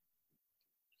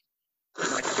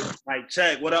Like,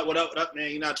 check. What up,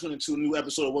 man? You're not tuning into a new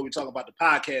episode of What We Talk About the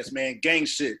podcast, man. Gang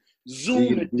shit.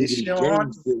 Zoom edition.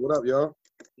 What up, y'all?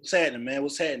 What's happening, man?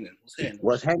 What's happening?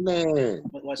 What's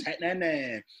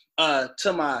happening?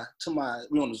 To my,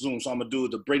 we on the Zoom, so I'm gonna do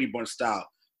it the Brady Bunch style.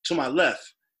 To my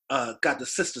left, got the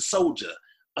sister soldier,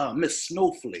 Miss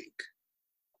Snowflake.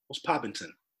 What's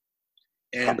Poppington?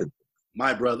 And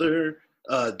my brother,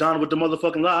 Don with the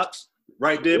motherfucking locks,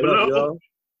 right there below. Y'all?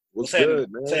 What's good,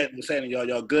 man? What's happening, y'all?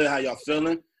 Y'all good? How y'all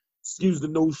feeling? Excuse the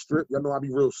nose strip. Y'all know I be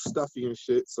real stuffy and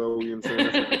shit, so you know what I'm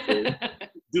saying?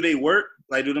 That's Do they work?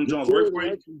 Like, do them Jones work for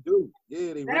you? Do.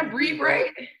 Yeah, they really breathe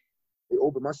right? They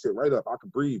open my shit right up. I can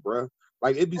breathe, bro.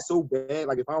 Like, it'd be so bad.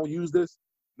 Like, if I don't use this,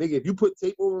 nigga, if you put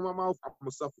tape over my mouth, I'm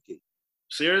gonna suffocate.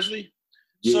 Seriously?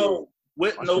 Yeah. So,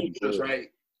 with nose strips, right?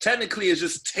 Technically, it's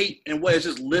just tape and what? It's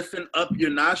just lifting up your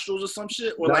nostrils or some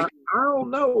shit? Or like, I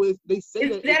don't know. They say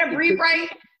is that a breathe right?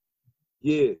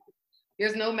 Yeah.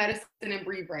 There's no medicine in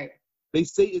breathe right. They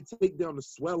say it take down the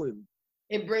swelling.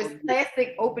 It brings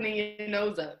plastic opening your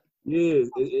nose up. Yeah,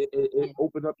 it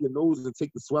open up your nose and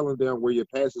take the swelling down where your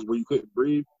passes where you couldn't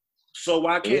breathe. So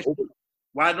why can't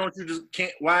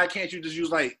you just use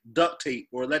like duct tape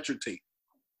or electric tape?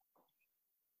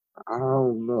 I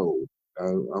don't know.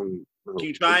 Can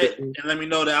you try it and let me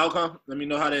know the outcome? Let me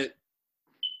know how that.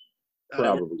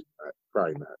 Probably not.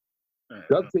 Right.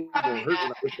 Duct tape gonna hurt when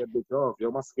I put that bitch off. Yo,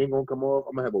 my skin gonna come off.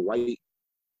 I'm gonna have a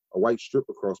white strip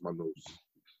across my nose.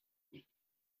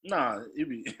 Nah, it'd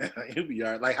be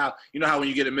all right. Like how how when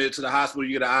you get admitted to the hospital,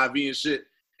 you get an IV and shit,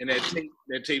 and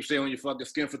that tape stay on your fucking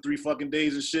skin for 3 fucking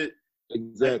days and shit.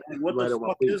 Exactly. Like, what the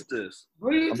fuck is this?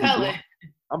 What are you telling?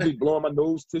 I'm be blowing my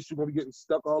nose tissue, gonna be getting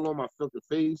stuck all on my fucking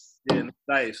face. Yeah,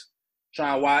 nice.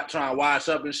 Try and wash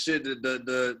up and shit.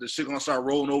 The shit gonna start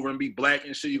rolling over and be black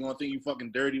and shit. You gonna think you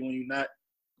fucking dirty when you not.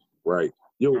 Right.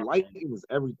 Yo, lighting is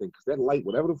everything. Cause that light,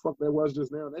 whatever the fuck that was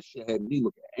just now, that shit had me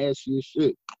looking ashy as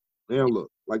shit. Now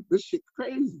look, like this shit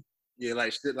crazy. Yeah,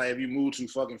 like shit. Like if you move too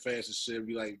fucking fast and shit,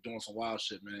 be like doing some wild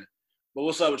shit, man. But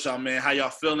what's up with y'all, man? How y'all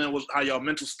feeling? How y'all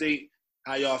mental state?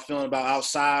 How y'all feeling about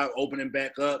outside opening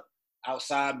back up?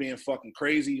 Outside being fucking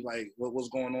crazy? Like what's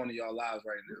going on in y'all lives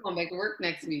right now? I'm going back to work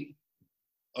next week.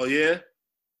 Oh yeah?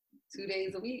 2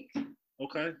 days a week.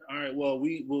 Okay. All right. Well,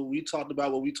 we talked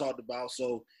about what we talked about.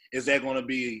 So is that going to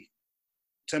be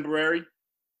temporary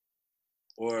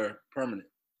or permanent?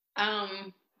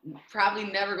 Probably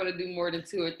never going to do more than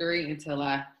 2 or 3 until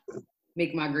I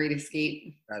make my great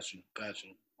escape. Got you.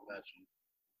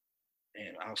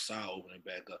 And outside opening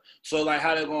back up. So like,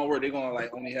 how they going to work? They going to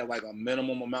like only have like a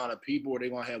minimum amount of people, or they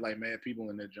going to have like mad people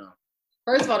in their job?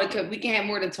 First of all, we can have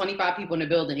more than 25 people in the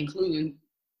building, including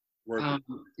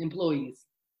employees.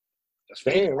 That's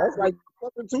like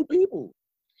fucking 2 people.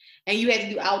 And you have to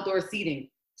do outdoor seating.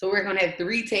 So we're going to have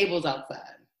 3 tables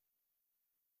outside.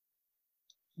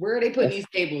 Where are they putting these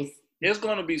tables? It's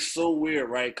going to be so weird,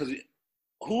 right? Because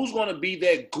who's going to be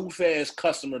that goof-ass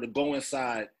customer to go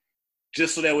inside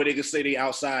just so that way they can say they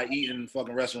outside eating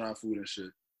fucking restaurant food and shit?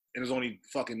 And there's only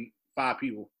fucking 5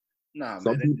 people. Nah,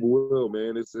 Some people will,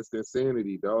 man. It's just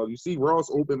insanity, dog. You see Ross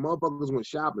open, motherfuckers went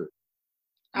shopping.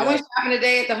 I went shopping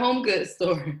today at the home goods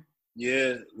store.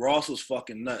 Yeah, Ross was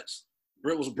fucking nuts.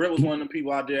 Britt was one of them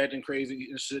people out there acting crazy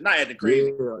and shit. Not acting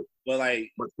crazy, but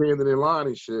standing in line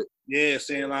and shit. Yeah,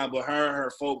 standing in line. But her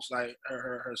folks, like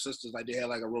her sisters, like they had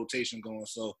like a rotation going.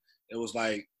 So it was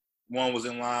like one was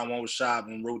in line, one was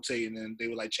shopping, rotating, and they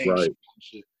would like change shit and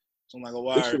shit. So I'm like, oh,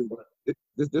 all right.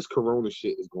 This Corona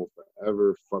shit is going to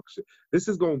forever fuck shit. This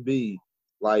is going to be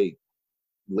like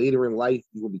later in life,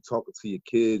 you're going to be talking to your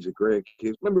kids, your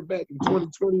grandkids. Remember back in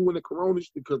 2020 when the Corona,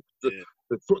 because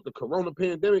the Corona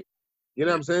pandemic, you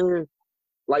know what I'm saying?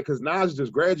 Like, because Nas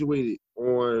just graduated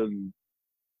on...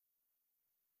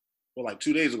 Well, like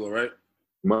 2 days ago, right?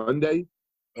 Monday.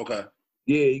 Okay.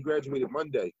 Yeah, he graduated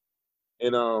Monday.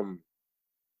 And,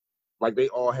 like, they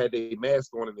all had their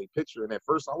mask on in their picture. And at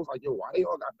first, I was like, yo, why they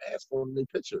all got masks on in their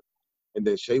picture? And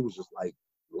then Shay was just like,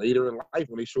 later in life,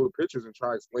 when they show the pictures and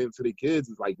try to explain to their kids,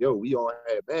 it's like, yo, we all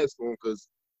had masks on because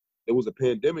there was a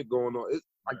pandemic going on. It's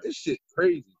like, this shit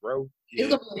crazy, bro. It's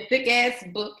going to be a thick-ass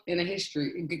book in a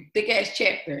history, thick-ass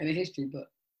chapter in a history book.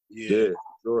 Yeah,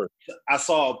 sure. I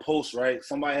saw a post, right?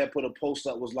 Somebody had put a post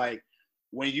up, was like,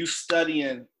 when you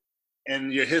studying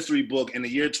in your history book and the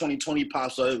year 2020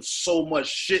 pops up, there's so much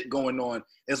shit going on.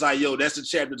 It's like, yo, that's the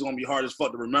chapter that's going to be hard as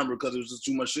fuck to remember because there's just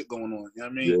too much shit going on. You know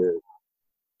what I mean? Yeah.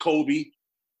 Kobe,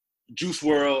 Juice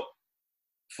WRLD,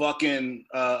 fucking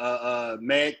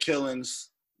mad killings.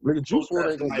 Nigga, Juice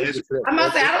WRLD ain't gonna make it. I'm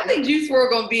about to say, I don't think Juice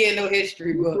WRLD gonna be in no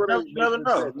history book. You never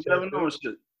know. You never know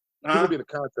shit. He'll be in the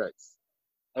contacts.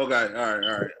 Okay, all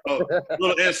right. Oh,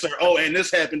 little insert. Oh, and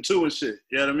this happened too and shit.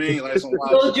 You know what I mean? Like some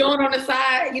wild little joint on the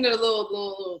side, you know,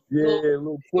 little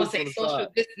little you say social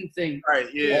distancing. Right,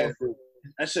 yeah. Also,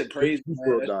 that shit crazy,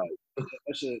 man.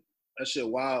 That shit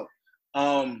wild.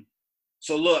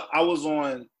 So look,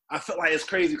 I felt like it's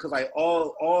crazy because like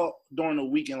all during the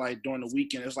weekend,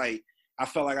 it's like I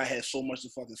felt like I had so much to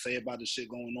fucking say about the shit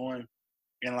going on.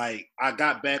 And like I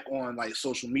got back on like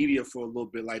social media for a little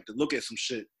bit, like to look at some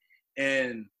shit.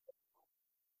 And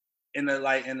in the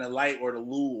light or the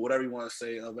loo, whatever you want to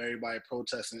say, of everybody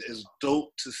protesting, it's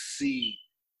dope to see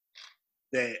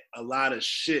that a lot of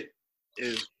shit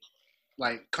is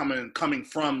like coming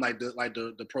from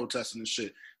the protesting and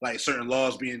shit. Like certain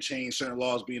laws being changed, certain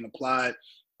laws being applied,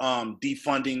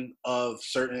 defunding of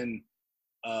certain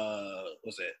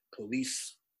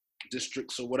police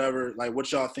districts or whatever. Like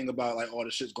what y'all think about like all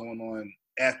the shit's going on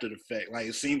after the fact? Like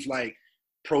it seems like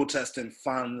protesting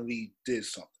finally did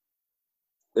something.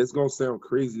 It's gonna sound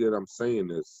crazy that I'm saying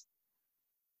this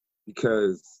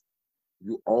because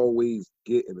you always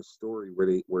get in a story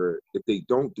where if they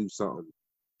don't do something,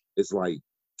 it's like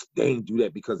they ain't do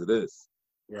that because of this.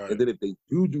 Right. And then if they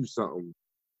do something,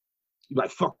 you're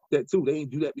like, fuck that too. They ain't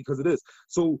do that because of this.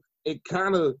 So it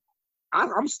kind of,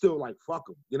 I'm still like, fuck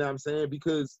them. You know what I'm saying?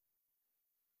 Because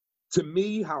to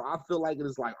me, how I feel like it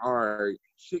is like, all right,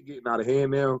 shit getting out of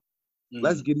hand now. Mm-hmm.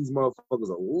 Let's give these motherfuckers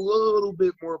a little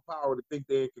bit more power to think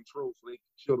they're in control so they can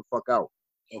chill the fuck out.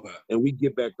 Okay. And we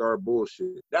get back to our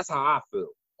bullshit. That's how I feel.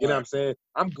 You know what I'm saying?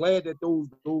 I'm glad that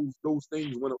those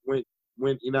things went,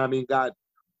 you know what I mean, got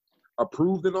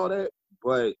approved and all that,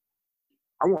 but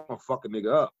I want to fuck a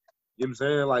nigga up. You know what I'm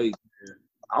saying? Like,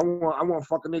 I want to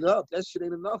fuck a nigga up. That shit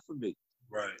ain't enough for me.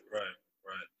 Right.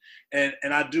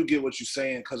 And I do get what you're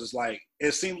saying, because it's like,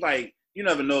 it seems like you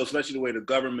never know, especially the way the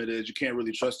government is, you can't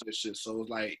really trust this shit. So it's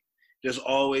like, there's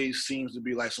always seems to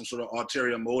be like some sort of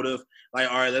ulterior motive.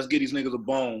 Like, all right, let's get these niggas a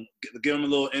bone, give them a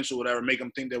little inch or whatever, make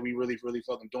them think that we really, really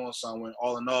fucking doing something. When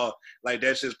all in all, like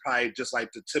that's just probably just like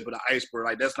the tip of the iceberg.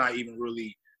 Like that's not even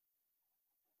really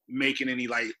making any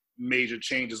like major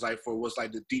changes, like for what's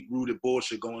like the deep rooted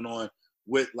bullshit going on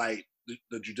with like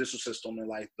the judicial system and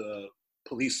like the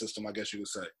police system, I guess you would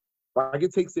say. Like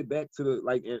it takes it back to the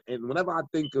like, and whenever I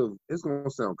think of, it's gonna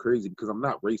sound crazy because I'm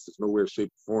not racist nowhere,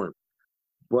 shape, or form,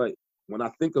 but when I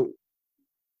think of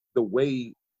the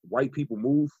way white people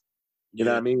move, you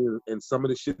know what I mean, and some of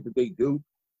the shit that they do,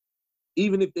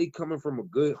 even if they coming from a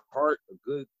good heart,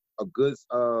 a good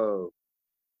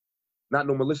not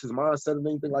no malicious mindset or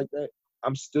anything like that,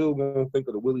 I'm still gonna think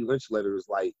of the Willie Lynch letter as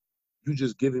like, you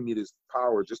just giving me this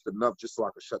power just enough just so I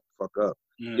can shut the fuck up.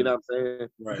 You know what I'm saying?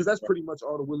 Right, because that's pretty much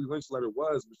all the Willie Lynch letter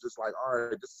was just like, all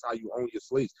right, this is how you own your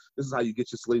slaves. This is how you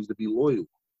get your slaves to be loyal.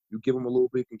 You give them a little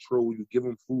bit of control, you give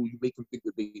them food, you make them think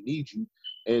that they need you,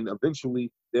 and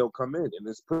eventually they'll come in. And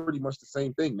it's pretty much the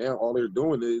same thing. Now all they're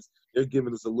doing is they're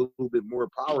giving us a little bit more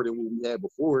power than what we had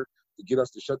before to get us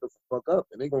to shut the fuck up.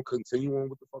 And they're gonna continue on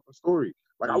with the fucking story.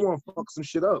 Like I wanna fuck some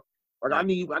shit up. Like I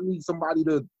need somebody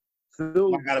to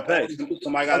fill. Somebody gotta pay.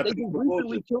 Somebody gotta pay. They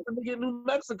recently killed a nigga in New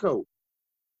Mexico.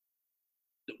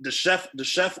 The chef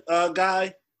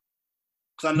guy, because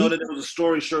I know that there was a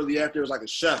story shortly after. It was like a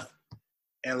chef,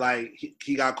 and like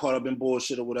he got caught up in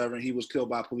bullshit or whatever, and he was killed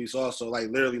by police also. Like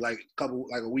literally, like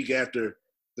a week after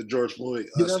the George Floyd.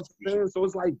 You know what I'm saying? So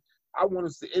it's like I want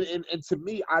to see, and to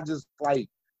me, I just like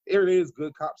there is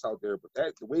good cops out there, but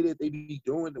that the way that they be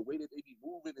doing, the way that they be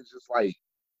moving, is just like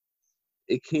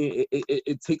it can't.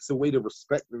 It takes away the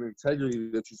respect and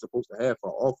integrity that you're supposed to have for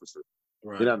an officer.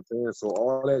 Right. You know what I'm saying? So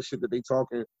all that shit that they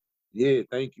talking, yeah,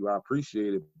 thank you, I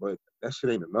appreciate it, but that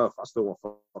shit ain't enough. I still want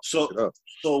to fuck shit up.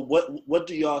 So what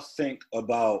do y'all think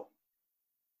about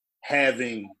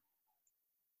having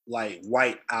like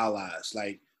white allies?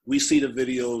 Like we see the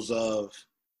videos of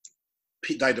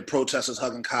like the protesters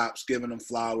hugging cops, giving them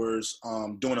flowers,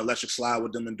 doing electric slide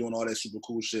with them, and doing all that super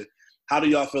cool shit. How do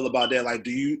y'all feel about that? Like,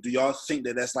 do y'all think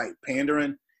that that's like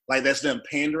pandering? Like that's them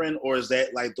pandering, or is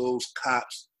that like those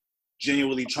cops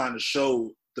genuinely trying to show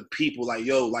the people like,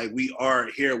 yo, like we are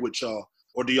here with y'all,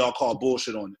 or do y'all call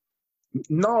bullshit on it?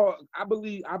 No, I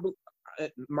believe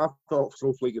my fault,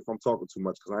 Snowflake, if I'm talking too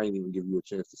much, because I ain't even give you a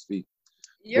chance to speak.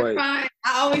 You're fine.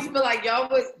 I always feel like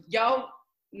y'all.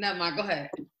 Never mind. Go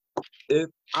ahead.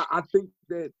 I think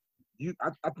that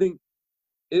I think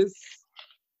it's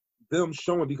them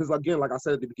showing, because again, like I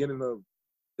said at the beginning of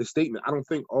the statement, I don't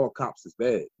think all cops is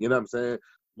bad. You know what I'm saying?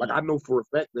 Like I know for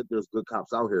a fact that there's good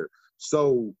cops out here.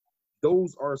 So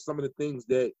those are some of the things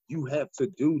that you have to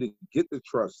do to get the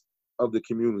trust of the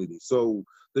community. So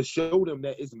to show them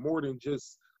that it's more than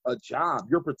just a job.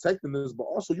 You're protecting us, but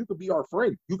also you could be our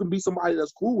friend. You can be somebody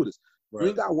that's cool with us. Right. You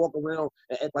ain't gotta walk around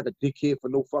and act like a dickhead for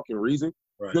no fucking reason.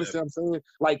 Right. You understand what I'm saying?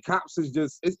 Like cops is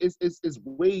just it's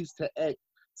ways to act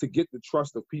to get the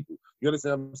trust of people. You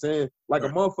understand what I'm saying? Like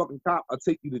right. a motherfucking cop, I'll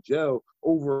take you to jail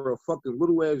over a fucking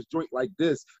little ass joint like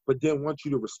this, but then want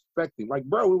you to respect him. Like,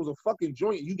 bro, it was a fucking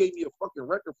joint. You gave me a fucking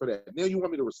record for that. Now you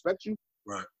want me to respect you?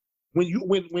 Right. When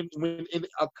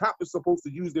a cop is supposed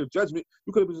to use their judgment,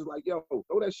 you could have been just like, yo,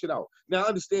 throw that shit out. Now I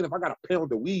understand if I got a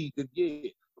pound of weed, then yeah.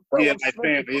 Bro, yeah,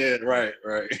 right.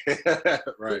 Right. You know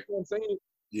what I'm saying?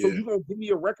 Yeah. So you gonna give me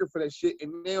a record for that shit,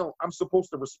 and now I'm supposed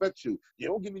to respect you. You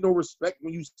don't give me no respect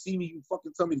when you see me. You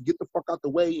fucking tell me to get the fuck out the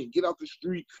way and get out the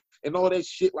street and all that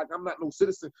shit. Like I'm not no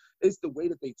citizen. It's the way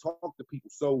that they talk to people.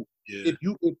 So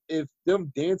if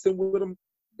them dancing with them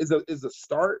is a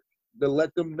start to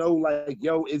let them know like,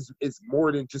 yo, is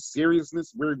more than just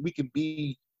seriousness where we can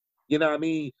be, you know what I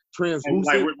mean,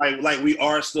 translucent. Like we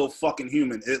are still fucking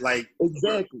human. It like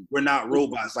exactly. We're not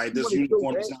robots. Like this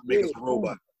uniform does not make us a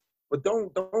robot. But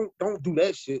don't do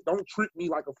that shit. Don't treat me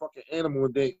like a fucking animal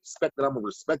and then expect that I'm gonna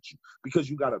respect you because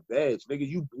you got a badge, nigga.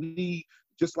 You bleed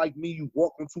just like me. You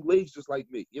walk on two legs just like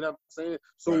me. You know what I'm saying?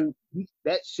 So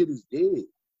that shit is dead.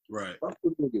 Right. Fuck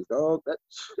them niggas, dog. That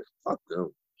shit, fuck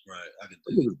them. Right. I can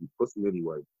do niggas be pussy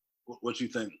anyway. What you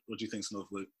think? What you think,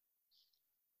 Snowflake?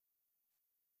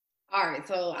 All right,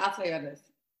 so I'll tell you this.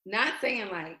 Not saying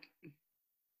like, I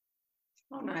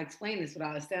don't know how to explain this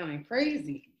without sounding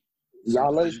crazy.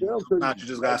 Y'all let it sound crazy. You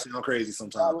just gotta sound crazy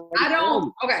sometimes. I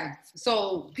don't. Okay,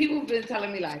 so people have been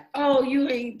telling me like, "Oh, you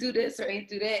ain't do this or ain't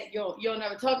do that. You'll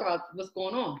never talk about what's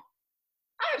going on."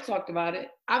 I've talked about it.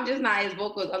 I'm just not as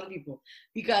vocal as other people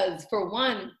because, for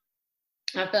one,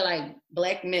 I feel like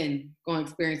Black men gonna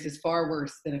experience this far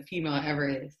worse than a female ever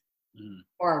is.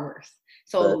 Far worse.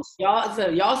 So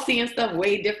y'all seeing stuff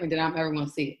way different than I'm ever gonna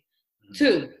see it.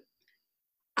 Two,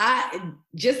 I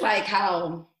just like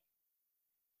how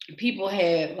people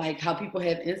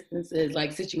have instances,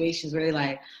 like situations where they're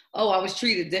like, oh, I was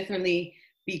treated differently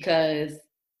because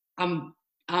I'm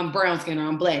brown skin or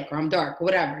I'm Black or I'm dark or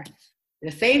whatever.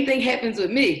 The same thing happens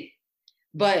with me,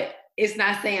 but it's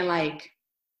not saying like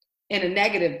in a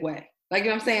negative way. Like, you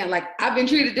know what I'm saying? Like, I've been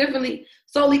treated differently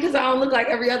solely because I don't look like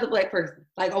every other Black person.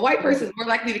 Like, a white person is more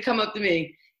likely to come up to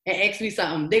me and ask me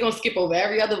something. They're going to skip over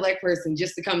every other Black person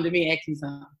just to come to me and ask me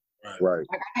something. Right.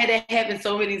 Like, I had that happen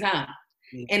so many times.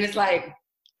 And it's like,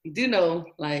 you do know,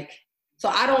 like, so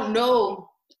I don't know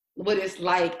what it's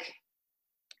like.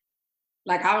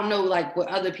 Like, I don't know, like, what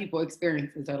other people's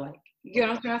experiences are like. You know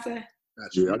what I'm trying to say?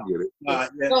 Yeah, I get it.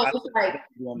 So it's like,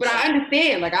 but I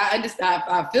understand. Like, I understand.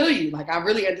 I feel you. Like, I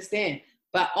really understand.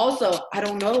 But also, I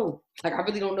don't know. Like, I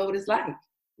really don't know what it's like.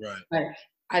 Right. Like,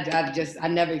 I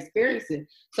never experienced it.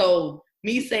 So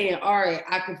me saying, all right,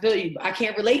 I can feel you, but I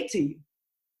can't relate to you.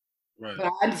 Right. But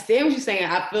I understand what you're saying.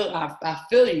 I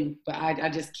feel you, but I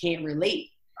just can't relate.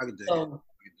 I can dig it.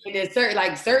 And there's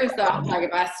certain stuff. Like,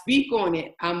 if I speak on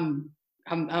it, I'm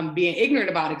being ignorant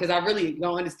about it because I really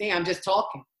don't understand. I'm just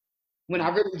talking. When I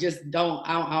really just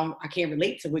I can't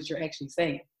relate to what you're actually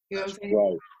saying. You know what I'm saying?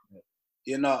 Right.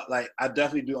 You know, like, I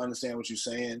definitely do understand what you're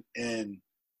saying. And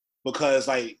because,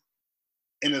 like,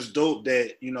 and it's dope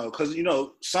that, you know, because, you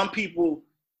know, some people,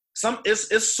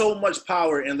 it's so much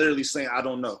power in literally saying, I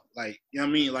don't know. Like, you know what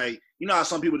I mean? Like, you know how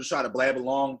some people just try to blab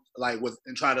along, like, with,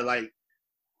 and try to, like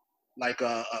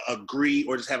agree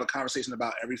or just have a conversation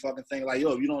about every fucking thing. Like,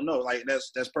 yo, if you don't know, like,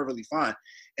 that's perfectly fine.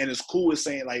 And it's cool with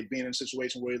saying, like, being in a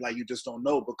situation where, like, you just don't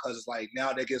know, because it's like,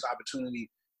 now that gives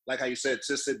opportunity, like how you said,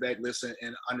 to sit back, listen,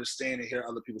 and understand and hear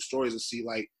other people's stories and see,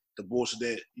 like, the bullshit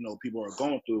that, you know, people are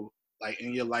going through, like,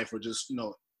 in your life or just, you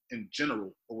know, in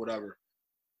general or whatever.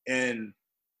 And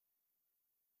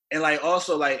like,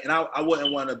 also, like, and I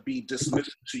wouldn't want to be dismissive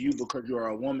to you because you're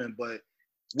a woman, but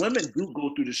women do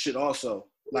go through this shit also.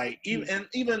 Like,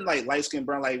 even like light skin,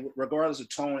 brown, like, regardless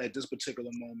of tone at this particular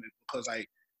moment, because, like,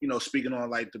 you know, speaking on,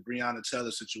 like, the Breonna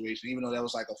Taylor situation, even though that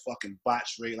was like a fucking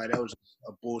botch rate, like, that was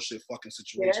a bullshit fucking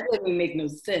situation. Yeah, that doesn't make no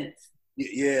sense.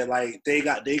 Yeah, like, they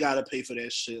got to pay for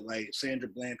that shit. Like, Sandra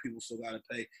Bland, people still got to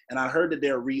pay. And I heard that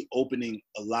they're reopening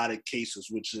a lot of cases,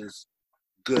 which is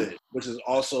good, which is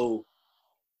also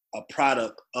a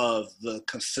product of the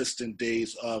consistent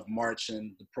days of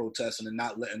marching, the protesting, and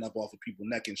not letting up off of people's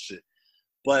neck and shit.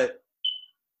 But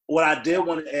what I did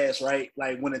want to ask, right,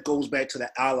 like, when it goes back to the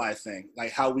ally thing,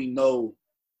 like, how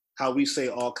we say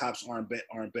all cops aren't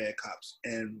bad cops,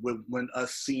 and when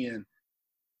us seeing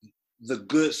the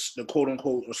quote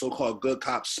unquote or so-called good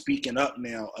cops speaking up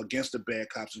now against the bad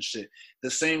cops and shit, the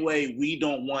same way we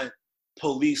don't want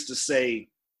police to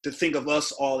think of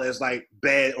us all as, like,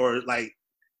 bad or, like,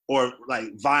 or like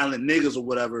violent niggas or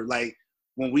whatever. Like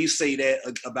when we say that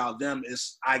about them,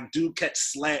 I do catch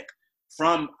slack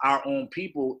from our own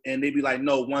people, and they be like,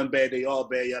 no, one bad, they all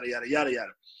bad, yada, yada, yada,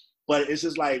 yada. But it's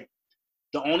just like,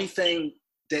 the only thing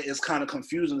that is kind of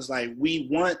confusing is like, we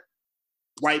want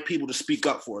white people to speak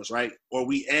up for us, right? Or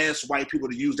we ask white people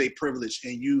to use their privilege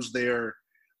and use their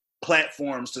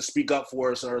platforms to speak up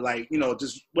for us, or like, you know,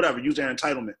 just whatever, use their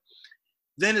entitlement.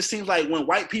 Then it seems like when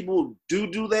white people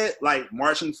do that, like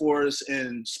marching for us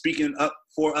and speaking up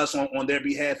for us on their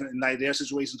behalf and like their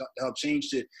situations to help change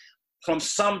shit, from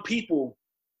some people,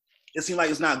 it seems like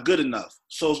it's not good enough.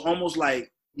 So it's almost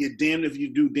like you're damned if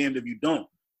you do, damned if you don't.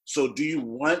 So do you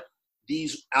want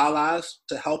these allies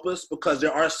to help us? Because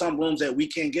there are some rooms that we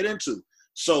can't get into.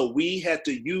 So we have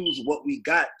to use what we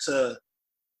got to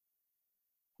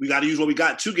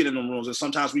get in them rooms. And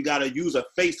sometimes we got to use a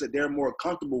face that they're more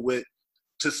comfortable with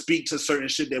to speak to certain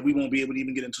shit that we won't be able to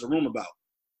even get into the room about.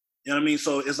 You know what I mean?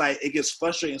 So it's like, it gets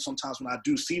frustrating sometimes when I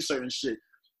do see certain shit.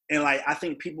 And like, I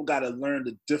think people got to learn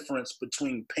the difference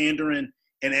between pandering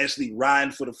and actually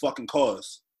riding for the fucking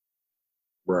cause.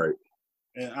 Right.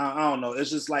 And I don't know.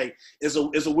 It's just like, it's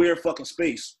a weird fucking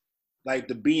space, like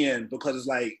to be in, because it's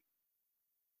like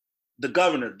the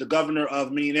governor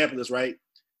of Minneapolis, right?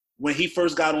 When he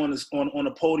first got on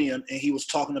the podium and he was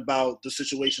talking about the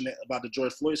situation, about the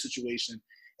George Floyd situation,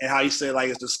 and how he said like,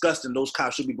 it's disgusting, those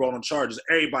cops should be brought on charges.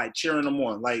 Everybody cheering them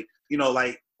on, like, you know,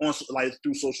 like on like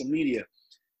through social media.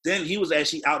 Then he was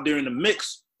actually out there in the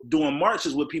mix doing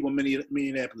marches with people in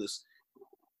Minneapolis.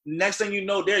 Next thing you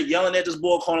know, they're yelling at this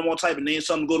boy, calling him all type of names,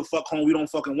 something, go to fuck home, we don't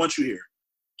fucking want you here.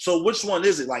 So which one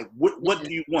is it? Like, what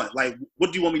do you want? Like,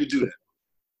 what do you want me to do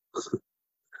then?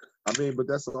 I mean, but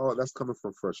that's coming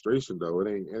from frustration though. It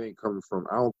ain't coming from,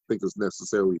 I don't think it's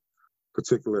necessarily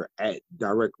particular at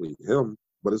directly him,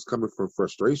 but it's coming from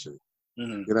frustration.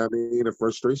 Mm-hmm. You know what I mean? The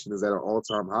frustration is at an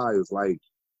all-time high. It's like,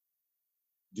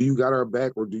 do you got our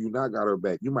back or do you not got our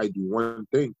back? You might do one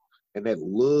thing and that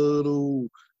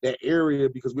area,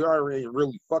 because we already ain't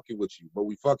really fucking with you, but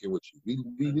we fucking with you.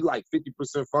 We like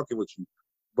 50% fucking with you,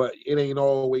 but it ain't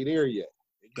all the way there yet.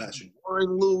 Got you.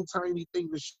 One little tiny thing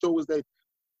to show us that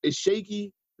it's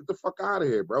shaky. Get the fuck out of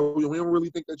here, bro. We don't really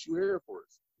think that you're here for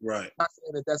us. Right. I'm not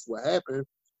saying that that's what happened,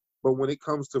 but when it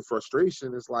comes to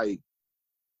frustration, it's like,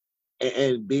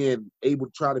 and being able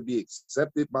to try to be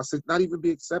accepted by, not even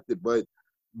be accepted, but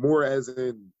more as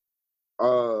in,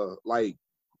 like,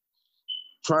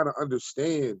 trying to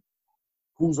understand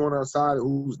who's on our side and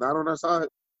who's not on our side.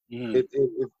 Mm-hmm.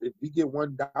 If we get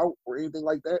one doubt or anything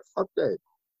like that, fuck that.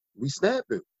 We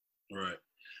snapping. Right.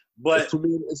 But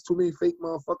it's too many fake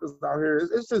motherfuckers out here.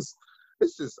 It's just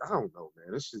I don't know,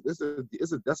 man.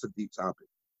 That's a deep topic.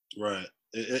 Right.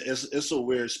 It's a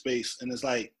weird space, and it's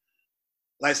like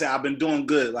I said, I've been doing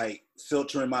good, like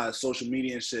filtering my social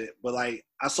media and shit. But like,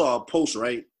 I saw a post,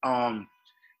 right?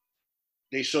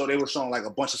 They were showing like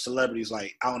a bunch of celebrities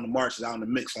like out in the marches, out in the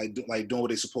mix, like doing what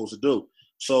they're supposed to do.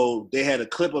 So they had a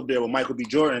clip up there with Michael B.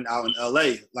 Jordan out in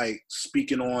LA, like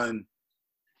speaking on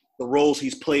the roles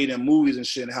he's played in movies and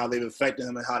shit, and how they've affected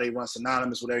him and how they run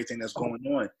synonymous with everything that's going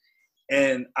on.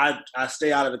 And I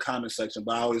stay out of the comment section,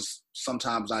 but I always,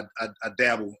 sometimes I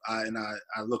dabble and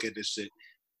I look at this shit.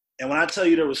 And when I tell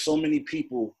you there were so many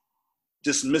people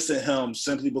dismissing him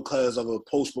simply because of a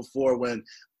post before when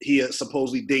he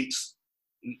supposedly dates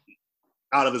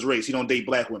out of his race, he don't date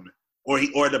black women, or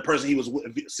the person he was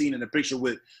seen in the picture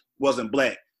with wasn't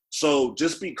black. So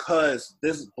just because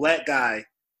this black guy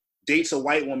dates a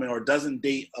white woman or doesn't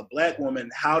date a black woman,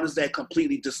 how does that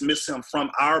completely dismiss him from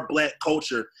our black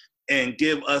culture and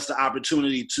give us the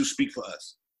opportunity to speak for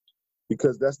us?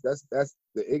 Because that's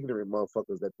the ignorant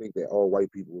motherfuckers that think that all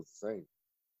white people is the same.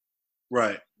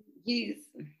 Right.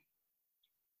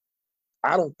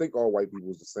 I don't think all white people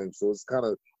is the same. So it's kind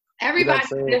of, everybody's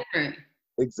different.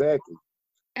 Exactly.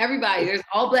 Everybody. There's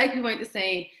all black people ain't the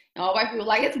same. And all white people,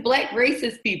 like, it's black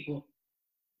racist people.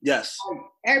 Yes.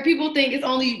 People think it's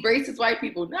only racist white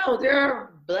people. No, there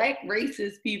are black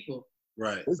racist people.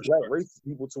 Right. It's black racist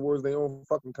people towards their own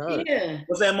fucking kind. Yeah.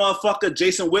 What's that motherfucker,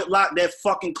 Jason Whitlock, that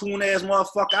fucking coon ass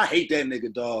motherfucker? I hate that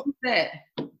nigga, dog. Who's that?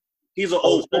 He's an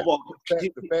old football player.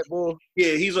 The fat boy?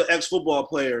 Yeah, he's an ex-football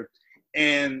player.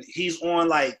 And he's on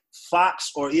like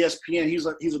Fox or ESPN. He's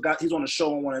on a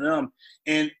show on one of them.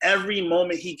 And every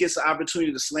moment he gets the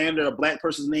opportunity to slander a black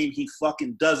person's name, he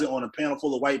fucking does it on a panel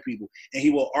full of white people. And he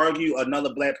will argue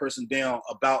another black person down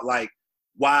about like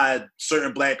why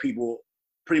certain black people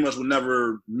pretty much will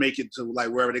never make it to like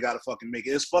wherever they gotta fucking make it.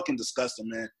 It's fucking disgusting,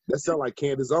 man. That sound like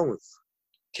Candace Owens.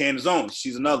 Candace Owens,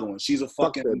 she's another one. She's a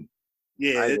fucking I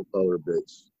ain't gonna call her a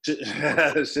bitch.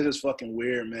 Shit is fucking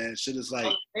weird, man. Shit is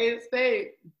like,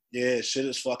 yeah, shit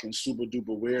is fucking super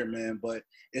duper weird, man. But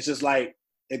it's just like,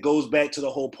 it goes back to the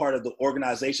whole part of the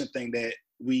organization thing that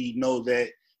we know that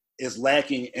is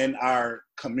lacking in our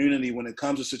community when it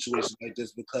comes to situations like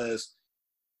this. Because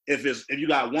if you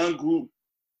got one group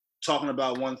talking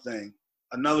about one thing,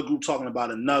 another group talking about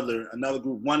another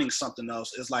group wanting something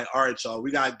else, it's like, all right, y'all,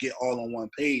 we gotta get all on one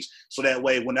page, so that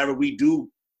way whenever we do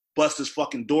bust this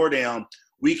fucking door down,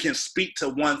 we can speak to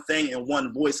one thing in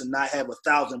one voice and not have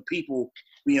 1,000 people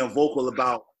being vocal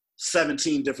about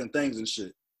 17 different things and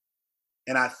shit.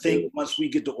 And I think once we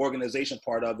get the organization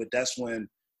part of it, that's when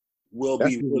we'll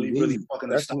be really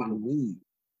fucking unstoppable. What we need.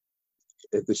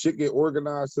 If the shit get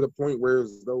organized to the point where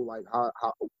it's though like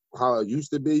how it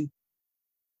used to be,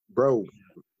 bro,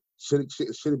 should it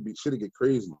get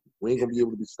crazy. We ain't gonna be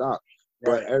able to be stopped.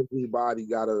 Right. But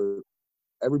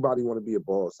everybody want to be a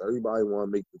boss. Everybody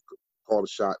want to call the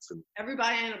shots, and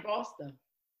everybody ain't a boss though.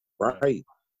 Right.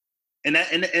 And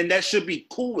that should be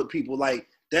cool with people. Like,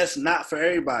 that's not for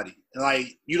everybody.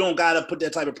 Like, you don't gotta put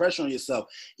that type of pressure on yourself.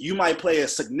 You might play a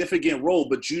significant role,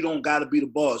 but you don't gotta be the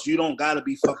boss. You don't gotta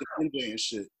be fucking MJ and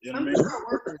shit. You know what I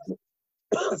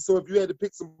mean? So if you had to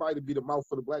pick somebody to be the mouth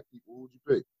for the black people, who would you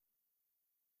pick?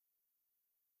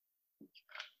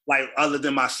 Like, other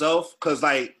than myself, because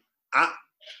like I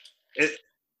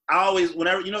always,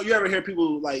 whenever, you ever hear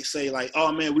people like say like,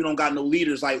 oh man, we don't got no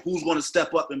leaders. Like, who's going to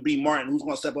step up and be Martin? Who's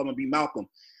going to step up and be Malcolm?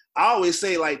 I always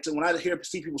say, like, when I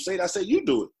see people say that, I say, you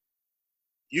do it.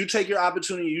 You take your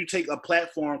opportunity. You take a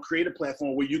platform, create a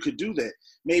platform where you could do that.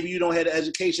 Maybe you don't have the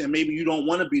education. Maybe you don't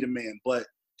want to be the man. But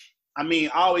I mean,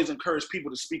 I always encourage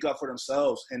people to speak up for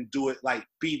themselves and do it, like,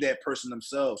 be that person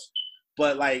themselves.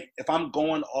 But like, if I'm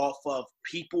going off of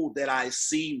people that I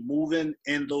see moving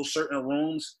in those certain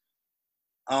rooms,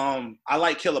 I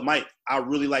like Killer Mike. I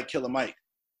really like Killer Mike.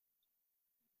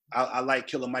 I like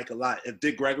Killer Mike a lot. If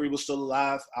Dick Gregory was still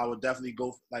alive, I would definitely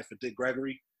go for Dick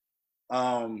Gregory.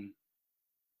 Yeah,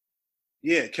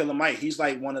 Killer Mike. He's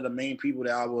like one of the main people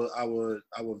that I would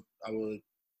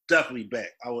definitely back.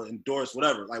 I would endorse,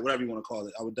 whatever you want to call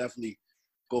it. I would definitely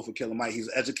go for Killer Mike.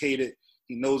 He's educated.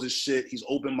 He knows his shit. He's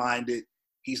open-minded.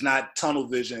 He's not tunnel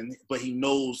vision, but he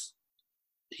knows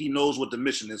what the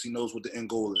mission is. He knows what the end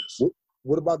goal is.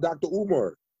 What about Dr.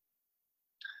 Umar?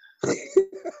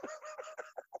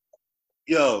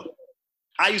 Yo,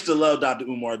 I used to love Dr.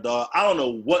 Umar, dog. I don't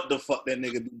know what the fuck that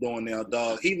nigga be doing now,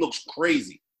 dog. He looks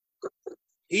crazy.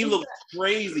 When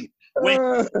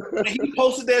he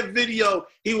posted that video,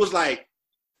 he was like,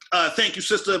 thank you,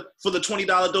 sister, for the $20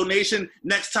 donation.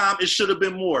 Next time, it should have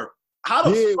been more. How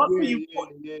the fuck are you?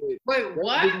 Yeah. Wait,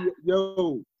 what?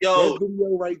 Yo, that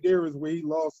video right there is where he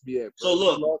lost me at. Bro. So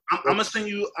look, I'm gonna send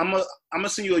you a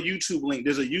YouTube link.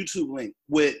 There's a YouTube link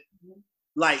with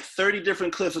like 30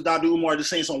 different clips of Dr. Umar just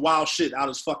saying some wild shit out of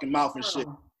his fucking mouth and shit.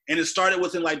 And it started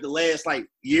within like the last like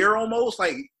year almost.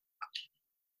 Like,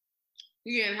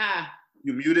 you getting high?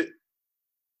 You muted?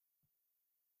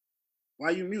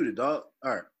 Why you muted, dog?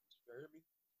 All right.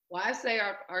 Why I say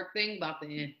our thing about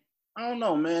the end? I don't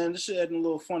know, man. This shit acting a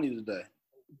little funny today.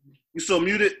 You still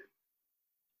muted?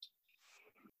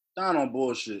 Down on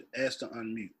bullshit. Ask to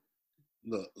unmute.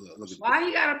 Look. Why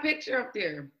you got a picture up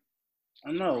there?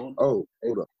 I know. Oh,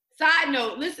 hold up. Side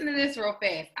note, listen to this real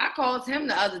fast. I called him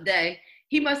the other day.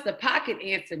 He must have pocket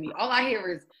answered me. All I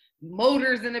hear is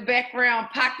motors in the background,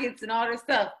 pockets, and all this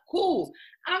stuff. Cool.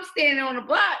 I'm standing on the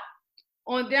block.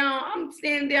 I'm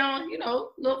standing down, a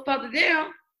little further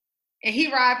down. And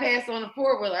he ride past on the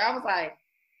four-wheeler. I was like,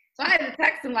 so I had to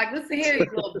text him like, listen here, you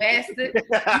little bastard. You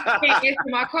can't answer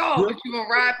my call, but you gonna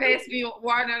ride past me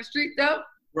walking down the street though?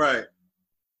 Right.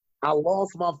 I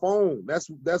lost my phone.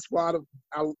 That's why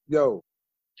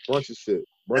bunch of shit.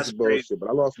 Bunch of bullshit. But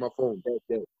I lost my phone that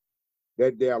day.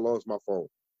 That day I lost my phone.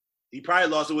 He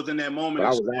probably lost it within that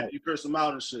moment. You cursed him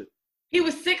out and shit. He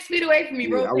was 6 feet away from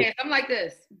me, past. I'm like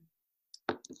this.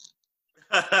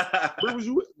 Where was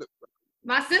you?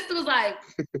 My sister was like,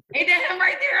 ain't that him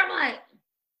right there? I'm like,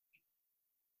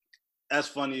 that's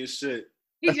funny as shit.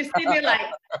 He just sitting there like,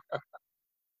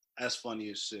 that's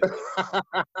funny as shit.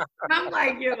 I'm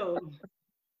like, yo.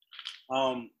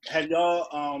 Have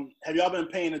y'all been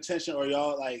paying attention, or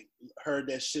y'all like heard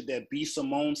that shit that B.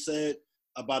 Simone said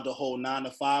about the whole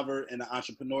 9-to-5er and the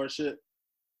entrepreneurship?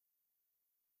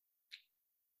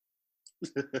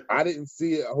 I didn't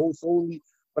see it wholly,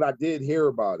 but I did hear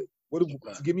about it.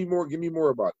 Give me more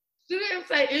about it. She didn't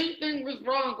say anything was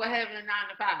wrong with having a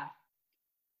 9-to-5.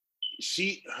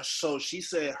 She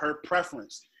said her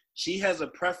preference. She has a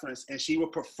preference, and she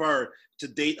would prefer to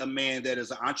date a man that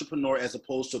is an entrepreneur as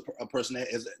opposed to a person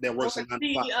that works in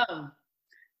 9-to-5.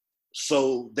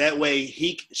 So that way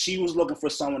she was looking for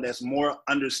someone that's more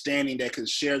understanding, that could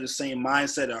share the same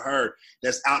mindset of her,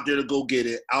 that's out there to go get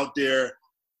it, out there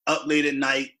up late at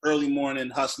night, early morning,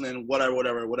 hustling,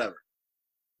 whatever.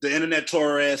 The internet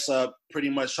tore her ass up, pretty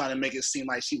much trying to make it seem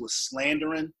like she was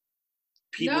slandering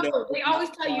people. No, they always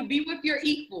tell you, be with your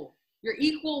equal. Your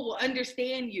equal will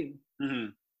understand you. Mm-hmm.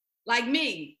 Like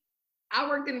me, I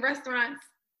worked in restaurants.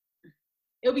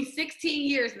 It'll be 16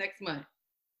 years next month.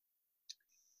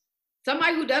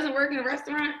 Somebody who doesn't work in a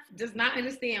restaurant does not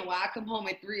understand why I come home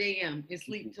at 3 a.m. and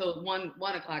sleep till 1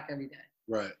 o'clock every day.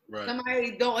 Right.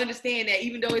 Somebody don't understand that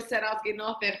even though it said I was getting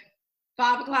off at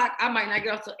 5 o'clock, I might not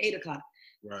get off till 8 o'clock.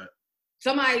 Right.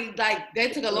 Somebody, like,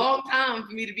 that took a long time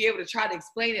for me to be able to try to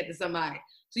explain it to somebody.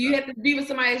 So you have to be with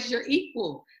somebody that's your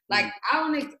equal. Like,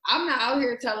 I'm not out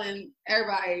here telling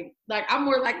everybody, like, I'm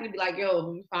more likely to be like, yo,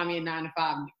 let me find me a 9 to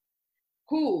 5.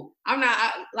 Cool. I'm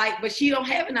not like, but she don't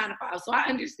have a 9 to 5. So I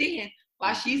understand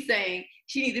why she's saying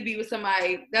she needs to be with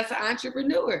somebody that's an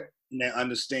entrepreneur. And that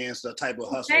understands the type of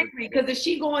hustle. Exactly. Because if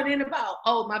she going in about,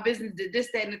 oh, my business did this,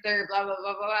 that, and the third, blah, blah,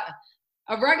 blah, blah, blah.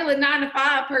 A regular 9 to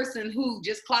 5 person who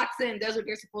just clocks in, does what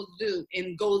they're supposed to do,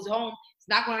 and goes home, is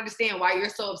not going to understand why you're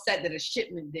so upset that a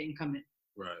shipment didn't come in.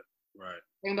 Right.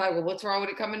 They're like, well, what's wrong with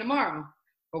it coming tomorrow?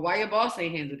 Or why your boss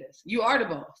ain't handle this? You are the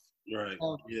boss. Right.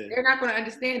 So yeah. They're not going to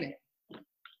understand it.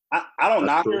 I don't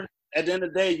knock her. At the end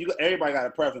of the day, everybody got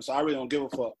a preference, so I really don't give a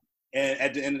fuck. And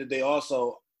at the end of the day,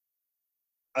 also,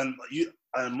 a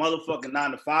motherfucking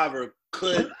 9 to 5er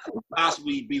could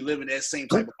possibly be living that same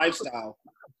type of lifestyle.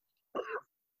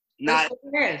 Not,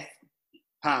 Where's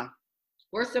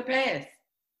the pass?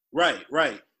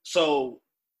 Right. So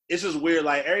it's just weird.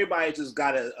 Like, everybody just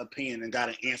got an opinion and got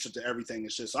an answer to everything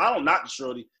and shit. So I don't knock the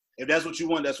shorty. If that's what you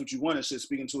want, that's what you want and shit,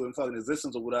 speaking to it in fucking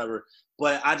existence or whatever.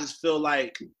 But I just feel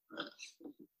like,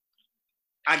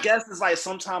 I guess it's like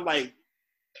sometimes, like,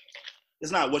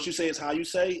 it's not what you say, it's how you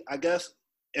say, I guess.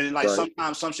 And like,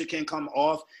 sometimes some shit can come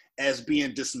off as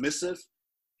being dismissive.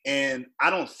 And I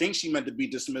don't think she meant to be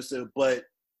dismissive, but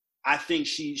I think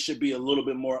she should be a little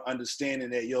bit more understanding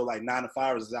that, yo, like, 9 to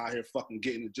 5ers is out here fucking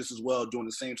getting it just as well, doing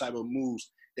the same type of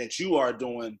moves that you are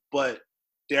doing, but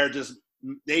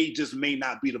they just may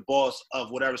not be the boss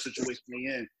of whatever situation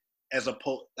they're in, as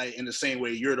opposed, like, in the same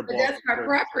way you're the boss. That's her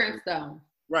preference, though.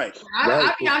 Right.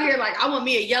 I be out here like, I want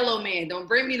me a yellow man. Don't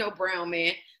bring me no brown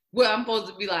man. Well, I'm supposed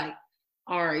to be like,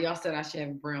 all right, y'all said I should have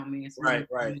a brown man. So right.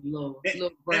 Little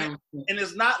brown. And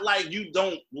it's not like you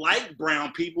don't like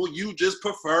brown people. You just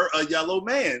prefer a yellow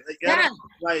man.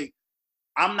 Like,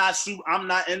 I'm not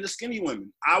into skinny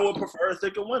women. I would prefer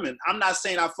thicker women. I'm not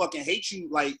saying I fucking hate you,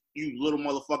 like, you little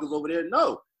motherfuckers over there.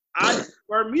 No, I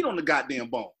prefer meat on the goddamn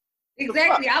bone.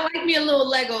 Exactly. I like me a little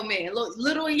Lego man,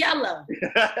 little and yellow.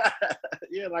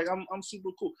 Yeah, like, I'm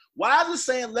super cool. Why is it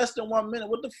saying less than 1 minute?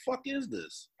 What the fuck is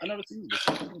this? I never seen this.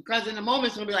 Because in the moment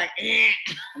it's gonna be like, eh.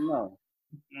 No.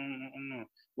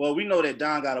 Well, we know that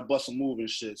Don got a bust a move and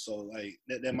shit, so, like,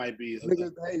 that might be.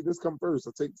 Hey, this come first.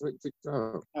 So take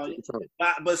time.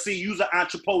 But see, you's an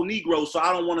entrepreneur Negro, so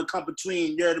I don't want to come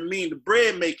between. You know what I mean? The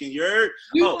bread making. You heard?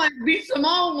 You want to be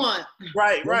Simone one.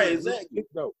 Right. Exactly.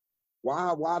 No.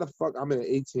 Why the fuck? I'm in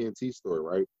an AT&T store,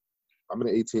 right? I'm in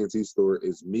an AT&T store.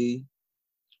 It's me,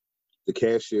 the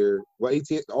cashier. Well,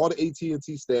 all the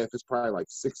AT&T staff is probably like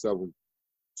 6 of them,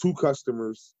 2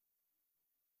 customers,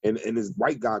 and this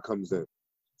white guy comes in.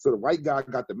 So the white guy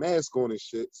got the mask on and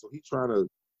shit, so he trying to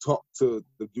talk to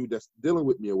the dude that's dealing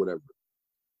with me or whatever.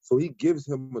 So he gives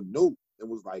him a note and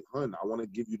was like, "Hun, I want to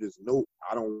give you this note.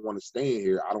 I don't want to stay in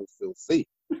here. I don't feel safe."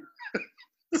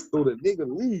 So the nigga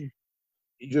leave.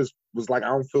 He just was like, "I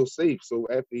don't feel safe." So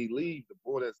after he leave, the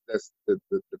boy that's the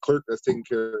clerk that's taking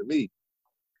care of me,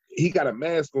 he got a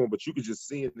mask on, but you could just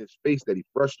see in his face that he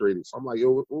frustrated. So I'm like,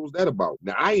 "Yo, what was that about?"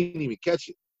 Now I ain't even catch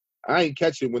it. I ain't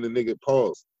catch it when the nigga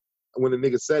paused, when the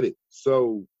nigga said it.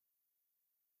 So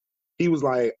he was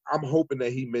like, "I'm hoping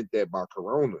that he meant that by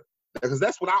Corona," because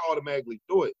that's what I automatically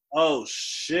thought. Oh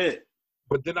shit!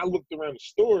 But then I looked around the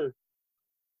store,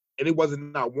 and it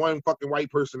wasn't not one fucking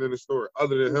white person in the store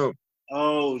other than him.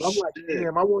 Oh, so I'm like,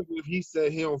 damn, I wonder if he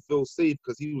said he don't feel safe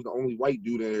because he was the only white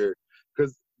dude in here.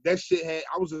 Because that shit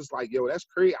I was just like, yo, that's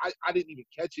crazy. I didn't even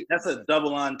catch it. That's a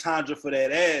double entendre for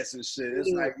that ass and shit. It's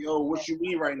like, yo, what you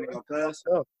mean right now, cuz?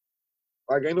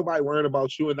 Like, ain't nobody worrying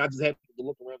about you. And I just happened to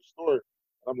look around the store. And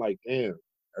I'm like, damn,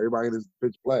 everybody in this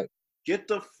pitch black. Get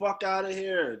the fuck out of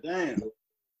here. Damn.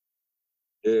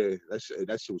 Yeah, that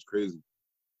shit was crazy.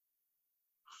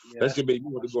 Yeah, that shit made me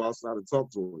want to go outside and talk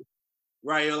to him.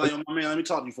 Right, you're like, my man, let me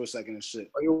talk to you for a second and shit.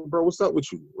 Like, yo, bro, what's up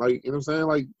with you? Like, you know what I'm saying?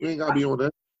 Like, you ain't gotta be on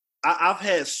that. I've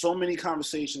had so many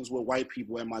conversations with white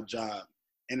people at my job,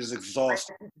 and it's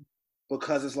exhausting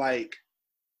because it's like,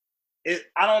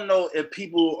 I don't know if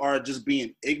people are just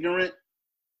being ignorant,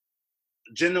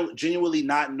 genuinely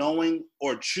not knowing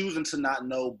or choosing to not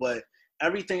know, but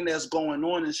everything that's going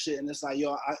on and shit, and it's like,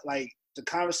 yo, like the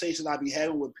conversations I be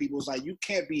having with people is like, you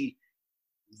can't be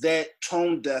that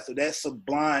tone deaf or that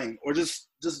sublime or just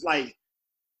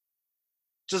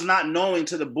not knowing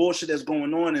to the bullshit that's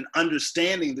going on and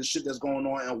understanding the shit that's going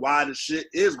on and why the shit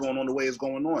is going on the way it's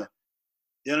going on.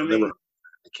 You know what I mean?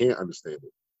 They can't understand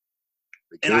it.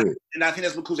 They can't. And I think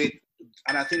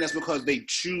that's because they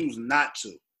choose not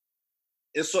to.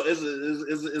 It's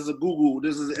a Google.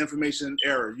 This is an information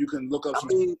error. You can look up.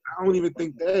 I don't even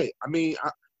think that.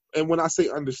 And when I say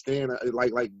understand,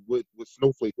 like what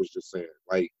Snowflake was just saying,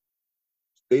 like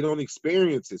they don't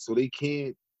experience it, so they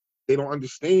don't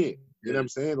understand. You know what I'm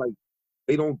saying? Like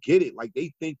they don't get it. Like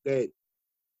they think that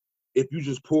if you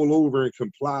just pull over and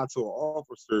comply to an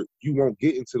officer, you won't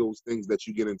get into those things that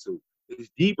you get into. It's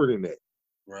deeper than that.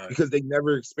 Right. Because they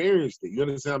never experienced it. You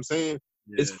understand what I'm saying?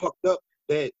 Yeah. It's fucked up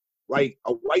that like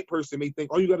a white person may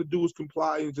think all you got to do is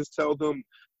comply and just tell them,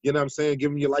 you know what I'm saying, give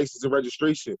them your license and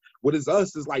registration. What is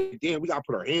us is like, damn, we got to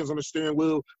put our hands on the steering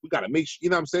wheel. We got to make sure, you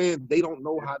know what I'm saying? They don't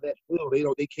know how that feels.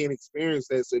 They can't experience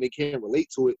that, so they can't relate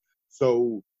to it.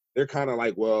 So they're kind of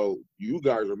like, well, you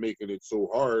guys are making it so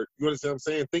hard. You understand what I'm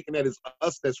saying? Thinking that it's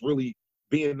us that's really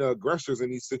being the aggressors in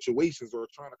these situations or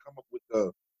trying to come up with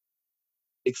the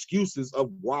excuses of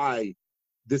why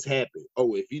this happened.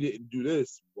 Oh, if he didn't do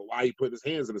this, well, why he put his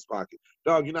hands in his pocket?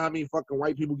 Dog, you know how many fucking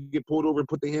white people get pulled over and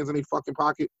put their hands in their fucking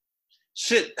pocket?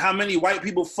 Shit, how many white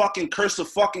people fucking curse the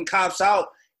fucking cops out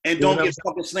and don't get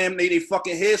fucking slammed, they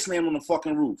fucking head slammed on the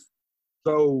fucking roof.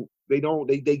 So they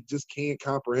just can't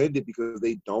comprehend it because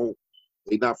they're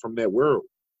not from that world.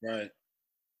 Right.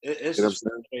 It's just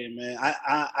frustrating, man.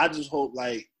 I just hope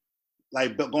like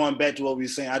going back to what we were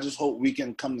saying, I just hope we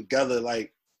can come together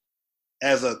like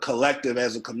as a collective,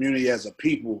 as a community, as a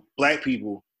people, black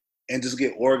people, and just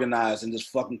get organized and just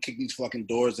fucking kick these fucking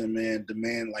doors in, man,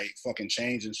 demand like fucking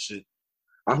change and shit.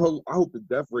 I hope the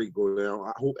death rate go down.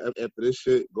 I hope after this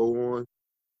shit go on,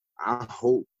 I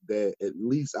hope that at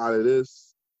least out of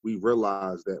this, we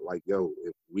realize that like, yo,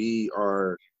 if we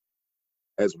are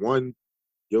as one,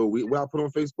 yo, what I put on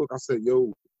Facebook, I said,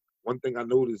 yo, one thing I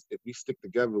noticed, if we stick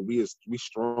together, we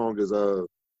strong as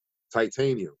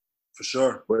titanium. For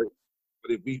sure. But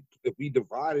if we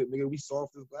divide it, nigga, we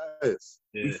soft as glass.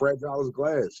 Yeah. We fragile as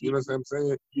glass. You know what I'm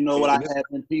saying? You know what I have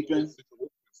been peeping?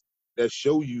 That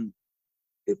show you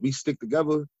if we stick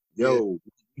together, yo,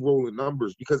 we rolling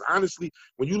numbers. Because honestly,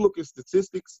 when you look at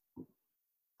statistics,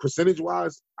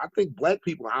 percentage-wise, I think black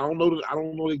people, I don't know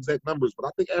the exact numbers, but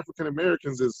I think African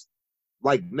Americans is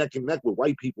like neck and neck with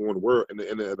white people in the world, in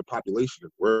the population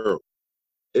of the world,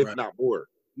 if not more.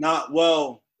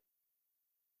 Well,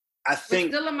 I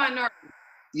think we're still a minority.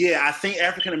 Yeah, I think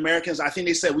African Americans. I think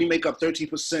they said we make up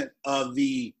 13% of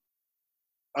the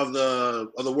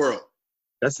world.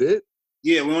 That's it.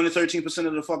 Yeah, we're only 13%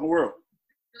 of the fucking world.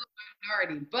 Still a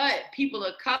minority, but people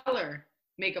of color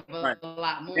make up a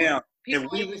lot more. Yeah,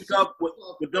 if we link up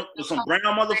with some brown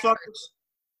motherfuckers,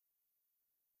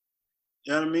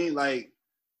 you know what I mean? Like,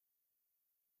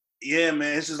 yeah,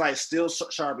 man, it's just like still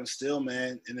sharp and still,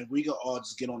 man. And if we could all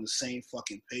just get on the same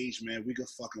fucking page, man, we could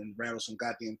fucking rattle some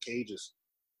goddamn cages.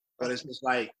 But it's just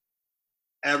like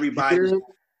everybody's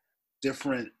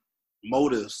different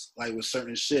motives, like with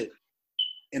certain shit.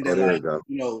 And then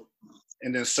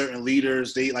and then certain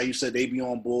leaders, they, like you said, they be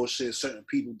on bullshit. Certain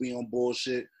people be on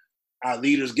bullshit. Our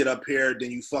leaders get up here, then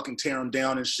you fucking tear them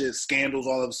down and shit. Scandals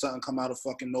all of a sudden come out of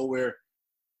fucking nowhere.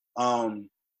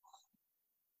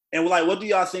 And like, what do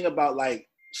y'all think about like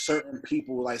certain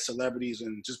people, like celebrities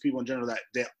and just people in general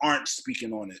that aren't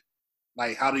speaking on it?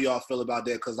 Like, how do y'all feel about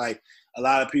that? Because like a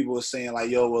lot of people are saying like,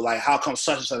 yo, well, like, how come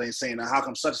such and such ain't saying that? How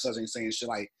come such and such ain't saying shit?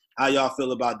 Like, how y'all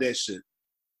feel about that shit?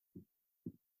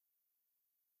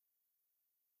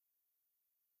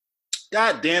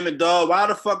 God damn it, dog. Why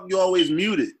the fuck you always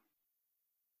muted?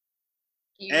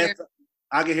 I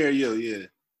can hear you, yeah.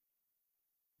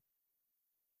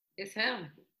 It's him.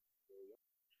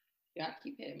 Y'all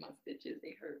keep hitting my stitches,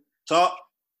 they hurt. Talk.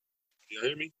 You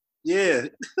hear me? Yeah.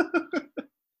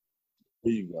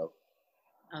 Here you go.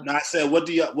 Now I said, what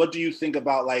do you think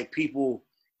about like people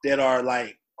that are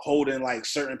like holding like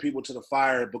certain people to the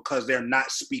fire because they're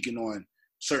not speaking on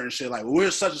certain shit? Like, well,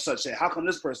 we're such and such shit. How come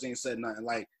this person ain't said nothing?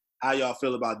 Like, how y'all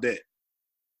feel about that?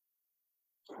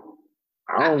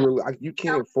 I don't really. You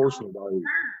can't force nobody.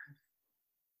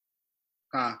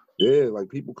 Huh? Yeah, like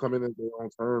people come in at their own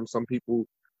terms. Some people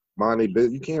mind their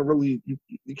business. You can't really.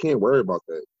 You can't worry about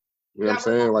that. You know what I'm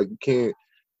saying? Like you can't.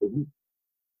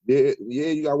 Yeah,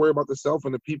 you gotta worry about yourself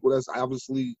and the people that's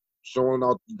obviously showing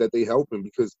out that they helping,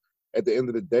 because at the end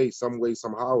of the day, some way,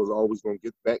 somehow, is always gonna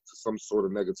get back to some sort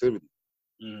of negativity.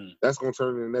 That's gonna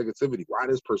turn into negativity. Why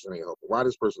this person ain't helping? Why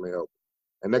this person ain't helping?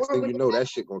 And next thing you know, that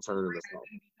shit gonna turn into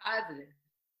something positive.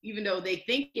 Even though they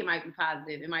think it might be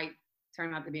positive, it might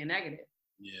turn out to be a negative.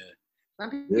 Yeah. Some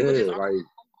people just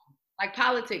like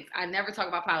politics. I never talk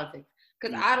about politics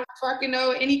because I don't fucking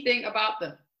know anything about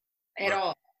them at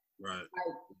all. Right.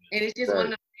 Like, and it's just one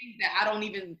of the things that I don't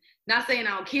even, not saying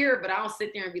I don't care, but I don't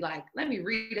sit there and be like, let me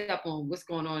read up on what's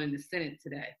going on in the Senate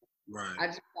today. Right. I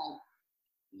just like,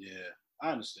 yeah,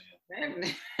 I understand.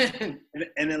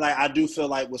 and then like I do feel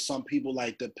like with some people,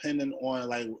 like depending on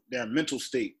like their mental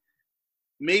state,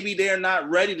 maybe they're not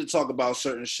ready to talk about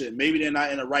certain shit. Maybe they're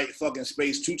not in the right fucking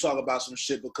space to talk about some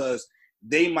shit because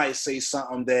they might say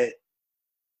something that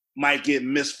might get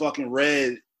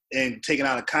read and taken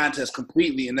out of context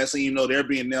completely, and that's how you know they're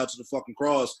being nailed to the fucking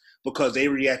cross because they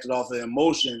reacted off of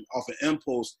emotion, off of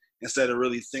impulse, instead of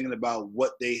really thinking about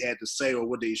what they had to say or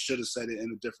what they should have said it in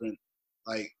a different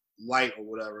like light or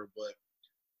whatever. But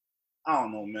I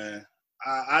don't know, man.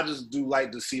 I just do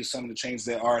like to see some of the changes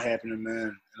that are happening,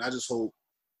 man. And I just hope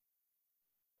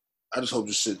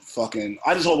this shit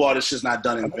I just hope all this shit's not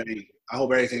done in vain. I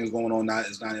hope everything is going on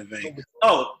is not in vain.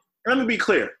 Oh, let me be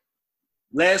clear.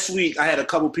 Last week, I had a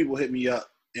couple people hit me up,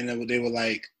 and they were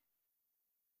like,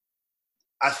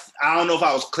 I don't know if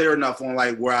I was clear enough on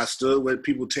like where I stood with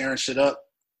people tearing shit up.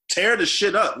 Tear the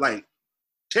shit up. Like,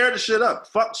 tear the shit up.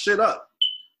 Fuck shit up.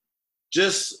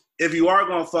 Just, if you are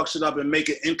going to fuck shit up and make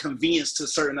it inconvenience to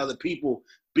certain other people,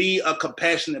 be a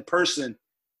compassionate person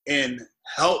and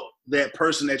help that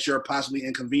person that you're possibly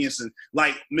inconveniencing.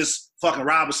 Like Miss fucking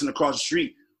Robinson across the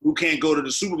street, who can't go to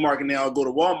the supermarket now or go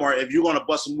to Walmart. If you're going to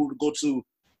bust a move to go to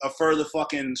a further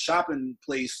fucking shopping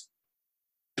place,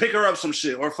 pick her up some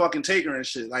shit or fucking take her and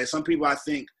shit. Like some people, I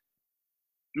think,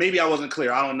 maybe I wasn't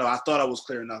clear. I don't know. I thought I was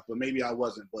clear enough, but maybe I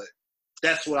wasn't. But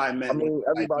that's what I meant. I mean,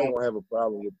 everybody don't have a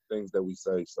problem with things that we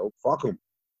say, so fuck them.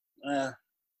 I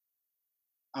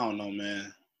don't know,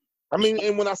 man. I mean,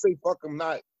 and when I say fuck them,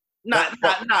 not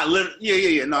literally.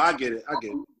 Yeah. No, I get it.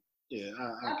 Yeah,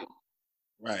 I get it.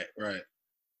 Right.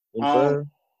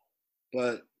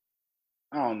 But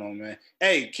I don't know, man.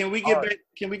 Hey, can we get back?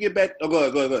 Can we get back? Oh,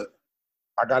 go ahead.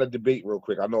 I got a debate real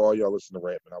quick. I know all y'all listen to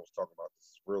rap, and I was talking about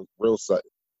this real sudden.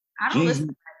 I don't listen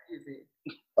to rap music.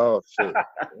 Oh shit!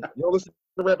 You don't listen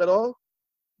to rap at all?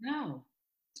 No.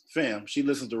 Fam, she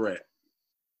listens to rap.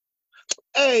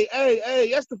 Hey,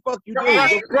 yes the fuck you do.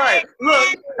 Right.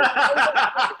 Look.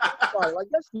 Like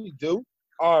yes we do.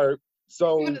 All right.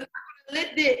 So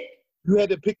you had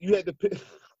to pick the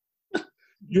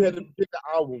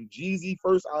album. Jeezy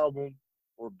first album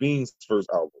or Beans first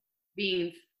album?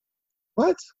 Beans.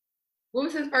 What? What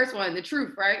was his first one? The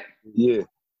Truth, right? Yeah.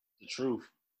 The Truth.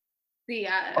 See,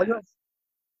 what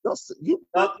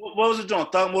was it doing?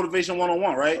 Thug Motivation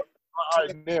 101, right? All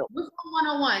right, now. What's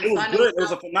 101? It was good. It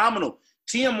was a phenomenal.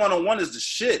 TM 101 is the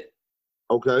shit.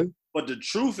 Okay. But the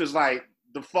Truth is like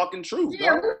the fucking truth.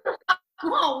 Yeah.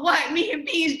 What? Me and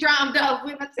Beans drummed up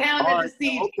with my town of the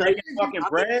siege. Okay. Fucking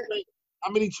bread.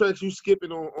 How many tracks you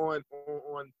skipping on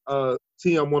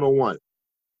TM 101?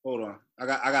 Hold on. I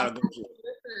gotta go to it.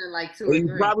 Like 2 or 3.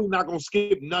 You're probably not gonna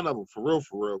skip none of them, for real.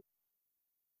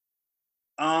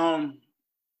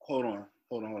 Hold on.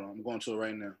 I'm going to it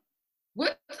right now.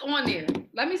 What's on there?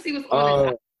 Let me see what's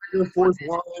on there. Force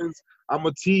Ones. I'm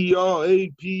a TRAPSTO.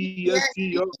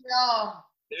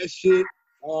 That shit.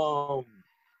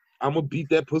 I'm gonna beat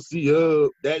that pussy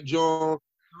up. That John.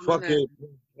 Fucking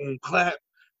boom clap,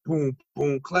 boom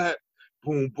clap,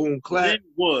 boom clap. Then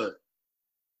what?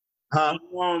 Huh?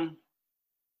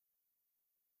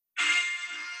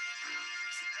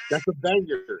 That's a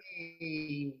banger.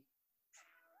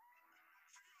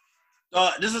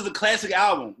 This is a classic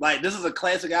album. Like, this is a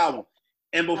classic album.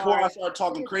 And before I start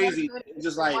talking crazy, it's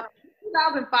just like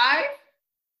 2005?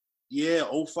 Yeah,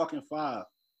 fucking 5.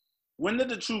 When did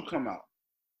The Truth come out?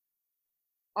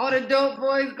 All the dope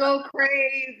boys go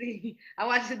crazy. I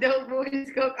watch the dope boys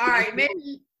go. All right,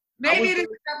 maybe there's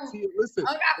listen.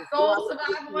 I got Soul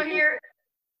Survival on here.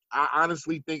 I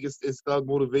honestly think it's Thug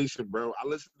Motivation, bro. I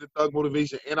listen to Thug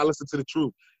Motivation and I listen to The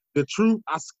Truth. The Truth,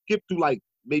 I skipped through like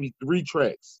maybe 3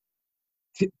 tracks.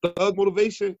 Thug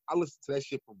Motivation, I listen to that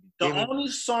shit from beginning. The only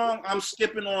song I'm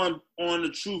skipping on The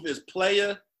Truth is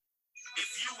Player.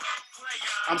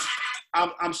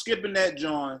 I'm skipping that,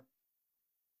 John.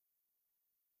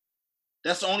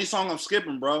 That's the only song I'm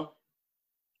skipping, bro.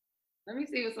 Let me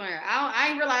see what's on here. I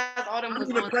ain't realized all them I'm was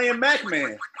even on. playing Mac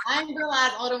Man. I didn't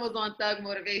realize all them was on Thug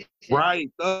Motivation. Right.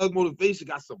 Thug Motivation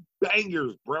got some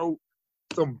bangers, bro.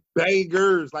 Some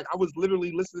bangers. Like, I was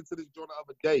literally listening to this joint the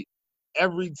other day.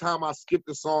 Every time I skip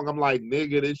the song, I'm like,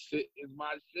 nigga, this shit is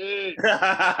my shit.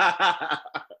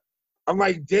 I'm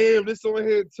like, damn, this on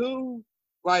here too?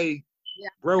 Like, Yeah,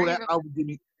 bro, that album give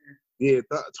me, yeah,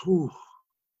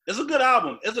 It's a good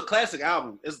album. It's a classic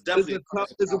album. It's definitely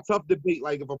it's a tough debate.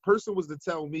 Like, if a person was to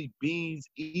tell me Beans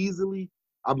easily,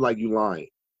 I'm like, you lying.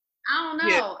 I don't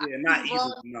know. Yeah, not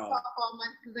easily, no.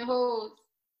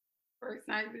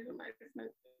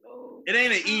 It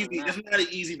ain't an easy. It's not an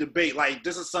easy debate. Like,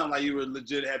 this is something like you would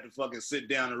legit have to fucking sit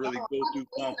down and really go through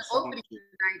songs.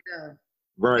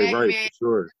 Right, right, for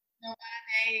sure.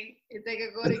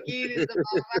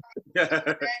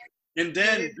 And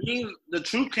then The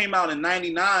Truth came out in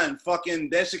 '99. Fucking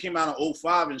that shit came out in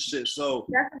 05 and shit. So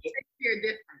that's a 6-year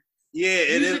difference. Yeah,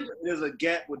 it is. There's a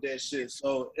gap with that shit.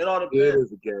 So it all depends. Yeah, it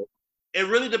is a gap. It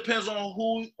really depends on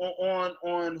who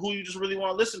you just really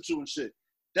want to listen to and shit.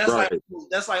 That's right.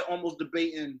 That's like almost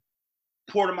debating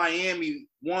Port of Miami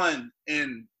 1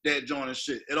 and that joint and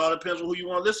shit. It all depends on who you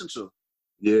want to listen to.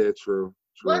 Yeah, true.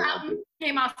 What album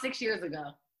came out 6 years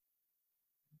ago?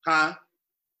 Huh?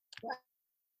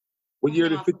 What year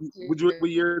did 50? What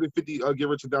year did 50 Get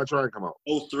Rich or Die Trying come out?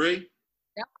 03.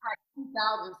 That was like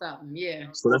 2000 something, yeah.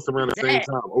 So that's around the same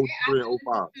time, 03 and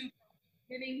 05.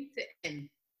 Beginning to end.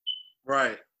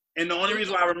 Right. And the only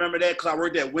reason why I remember that because I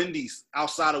worked at Wendy's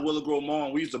outside of Willow Grove Mall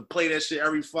and we used to play that shit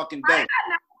every fucking day. How did I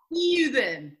not see you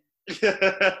then? How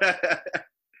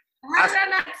did I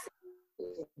not see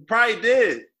you? Probably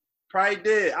did.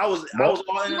 I was all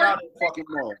in and out of the fucking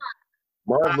mall.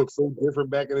 Marv looked so different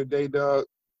back in the day, dog.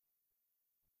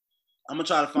 I'm gonna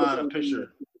try to find a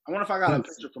picture. I wonder if I got a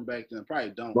picture from back then. Probably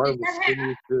don't. Marv was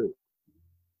skinny as shit.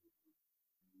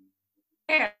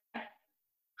 Hair.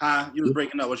 Huh? You was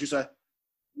breaking up. What you say?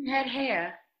 You had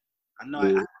hair. I know.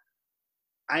 Yeah.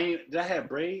 I ain't. Did I have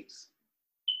braids?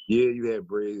 Yeah, you had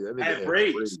braids. I had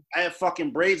braids. I had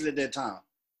fucking braids at that time.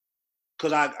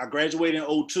 Cause I graduated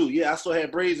in 02. Yeah, I still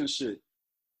had braids and shit.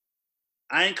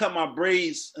 I ain't cut my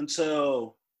braids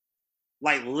until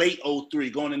like late 03,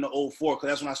 going into 04, because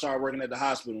that's when I started working at the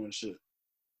hospital and shit.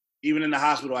 Even in the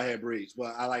hospital, I had braids,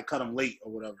 but I like cut them late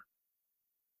or whatever.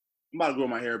 I'm about to grow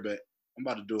my hair back. I'm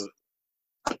about to do it.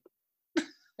 That's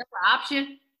an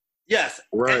option? Yes.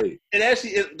 Right. It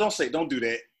actually is. Don't do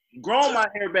that. Growing my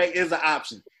hair back is an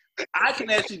option. I can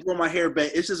actually grow my hair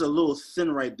back. It's just a little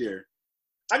thin right there.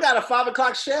 I got a 5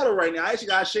 o'clock shadow right now. I actually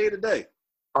got a shade today.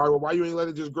 All right, well, why you ain't let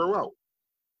it just grow out?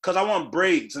 Because I want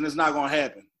braids, and it's not going to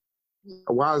happen.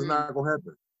 Why is it not going to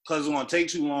happen? Because it's going to take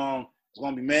too long. It's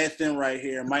going to be mad thin right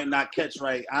here. It might not catch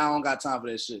right. I don't got time for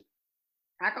that shit.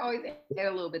 I can always add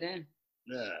a little bit in.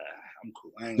 Yeah, I'm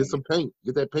cool. Get some paint.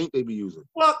 Get that paint they be using.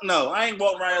 Fuck no. I ain't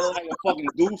walking around like a fucking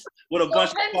goof with a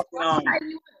bunch of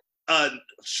fucking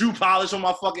shoe polish on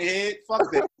my fucking head.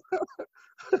 Fuck that.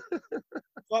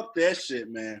 Fuck that shit,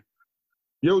 man.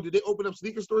 Yo, did they open up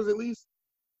sneaker stores at least?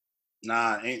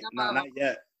 Nah, not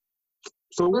yet.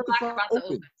 So what the fuck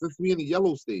open since we in the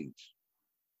yellow stage?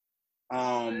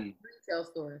 Retail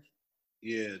stores.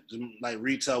 Yeah, like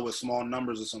retail with small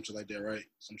numbers or something like that, right?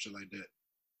 Some shit like that.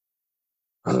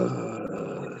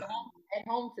 At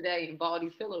home today and bought all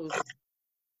these pillows.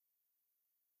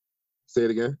 Say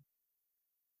it again.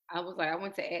 I was like, I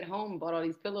went to At Home and bought all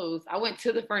these pillows. I went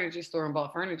to the furniture store and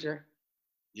bought furniture.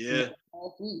 Yeah. I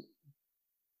want to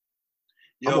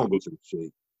go to the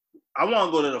shake. I want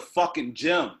to go to the fucking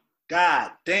gym.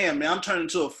 God damn, man. I'm turning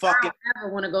into a fucking. I never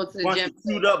want to go to the gym.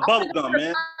 Chewed up bubblegum,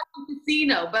 man.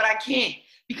 Casino, but I can't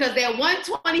because that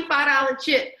 $125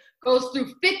 chip goes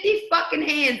through 50 fucking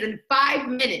hands in 5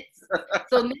 minutes.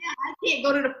 So now I can't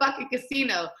go to the fucking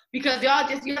casino because you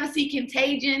ever see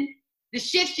Contagion? The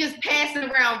shit's just passing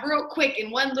around real quick in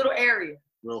one little area.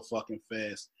 Real fucking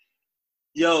fast.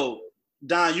 Yo,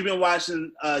 Don, you been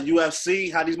watching UFC?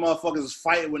 How these motherfuckers is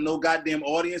fighting with no goddamn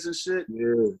audience and shit?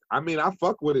 Yeah. I mean, I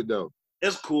fuck with it, though.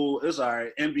 It's cool. It's all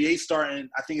right. NBA starting,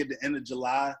 I think, at the end of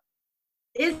July.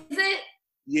 Is it?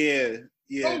 Yeah.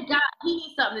 Oh, God, he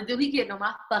needs something to do. He getting on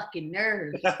my fucking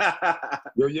nerves.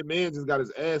 Yo, your man just got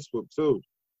his ass whooped, too.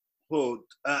 Who?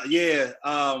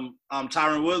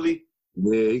 Tyron Woodley.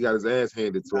 Yeah, he got his ass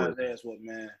handed to him. His ass whooped,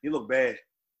 man. He look bad.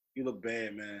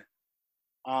 Man.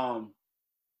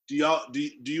 Do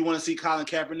you want to see Colin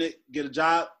Kaepernick get a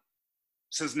job?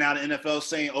 Since now the NFL's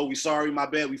saying, "Oh, we sorry, my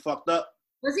bad, we fucked up."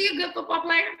 Was he a good football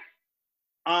player?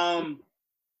 I'm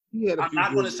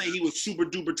not going to say he was super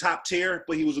duper top tier,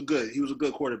 but he was a good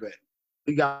quarterback.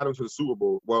 He got him to the Super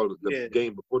Bowl. Well, the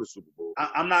game before the Super Bowl.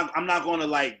 I'm not going to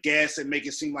like gas and make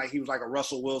it seem like he was like a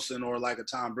Russell Wilson or like a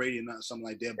Tom Brady or something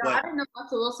like that. No, but I didn't know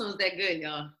Russell Wilson was that good,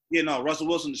 y'all. Yeah, no, Russell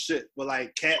Wilson is shit. But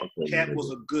like Cap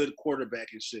was a good quarterback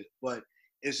and shit. But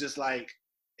it's just like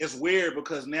it's weird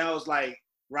because now it's like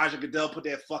Roger Goodell put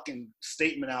that fucking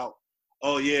statement out.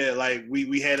 Oh yeah, like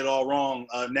we had it all wrong.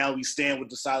 Now we stand with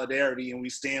the solidarity and we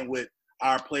stand with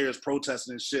our players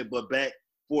protesting and shit. But back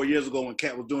 4 years ago when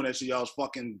Cat was doing that shit, y'all was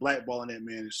fucking blackballing that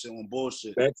man and shit on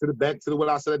bullshit. Back to what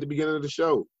I said at the beginning of the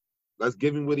show. Let's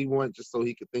give him what he wants just so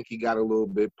he could think he got a little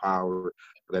bit of power.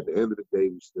 But at the end of the day,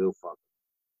 we still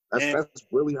fucking. That's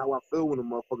really how I feel when a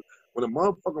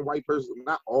motherfucking white person,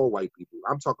 not all white people,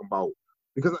 I'm talking about,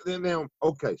 because then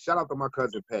okay, shout out to my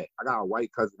cousin Pat. I got a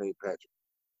white cousin named Patrick.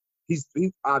 He's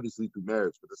obviously through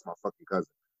marriage, but this is my fucking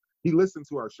cousin. He listened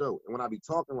to our show, and when I be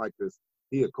talking like this,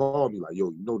 he'd call me like, yo,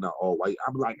 you know not all white.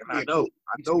 I'm like, I know.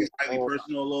 Slightly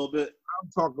personal a little bit. I'm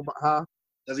talking about, huh?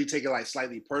 Does he take it like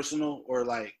slightly personal or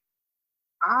like?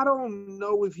 I don't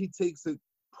know if he takes it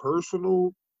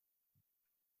personal,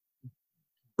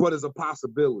 but it's a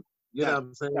possibility. You know what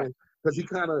I'm saying? Because he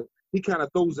kind of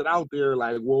throws it out there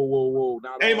like, whoa.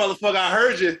 Hey, motherfucker, I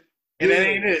heard you. And that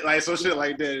ain't it. Like, so shit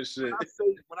like that and shit.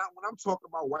 When I'm talking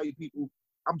about white people,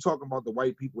 I'm talking about the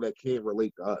white people that can't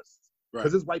relate to us.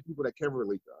 Because it's white people that can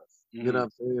relate to us. Mm-hmm. You know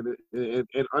what I'm saying?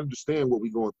 And understand what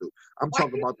we're going through. I'm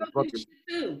talking about the fucking.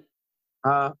 Too.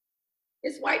 Huh?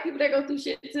 It's white people that go through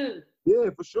shit too. Yeah,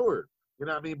 for sure. You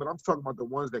know what I mean? But I'm talking about the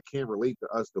ones that can't relate to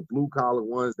us, the blue collar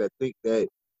ones that think that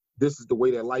this is the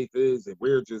way that life is, and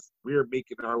we're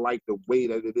making our life the way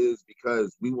that it is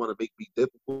because we want to make me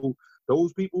difficult.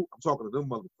 Those people, I'm talking to them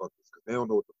motherfuckers because they don't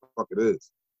know what the fuck it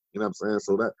is. You know what I'm saying?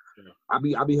 So that I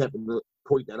be having to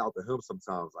point that out to him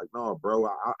sometimes. Like, no, bro,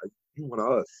 you one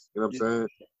of us. You know what I'm saying?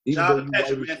 Even though you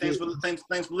Patrick, man,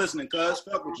 thanks for listening, cuz.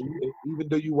 Fuck with you. Even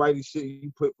though you white as shit,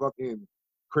 you put fucking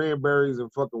cranberries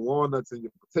and fucking walnuts in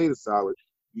your potato salad.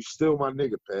 You still my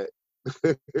nigga, Pat.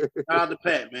 Shout out to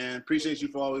Pat, man. Appreciate you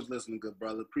for always listening, good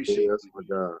brother. Appreciate that's my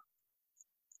God.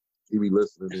 He be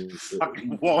listening and shit.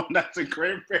 Fucking walnuts and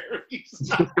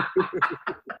cranberries.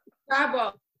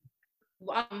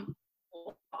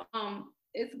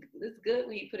 It's good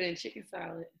when you put it in chicken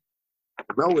salad.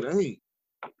 No, it ain't.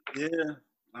 Yeah.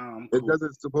 Cool. It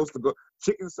doesn't supposed to go.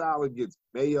 Chicken salad gets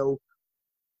mayo,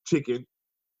 chicken,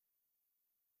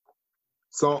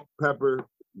 salt, pepper,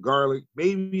 garlic,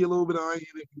 maybe a little bit of onion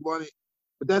if you want it,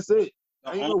 but that's it.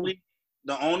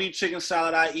 The only chicken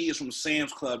salad I eat is from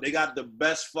Sam's Club. They got the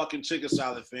best fucking chicken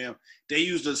salad, fam. They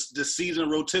use the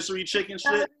seasoned rotisserie chicken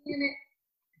shit.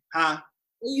 Huh?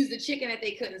 They use the chicken that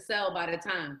they couldn't sell by the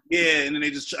time. Yeah, and then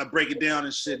they just break it down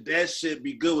and shit. That shit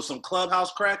be good with some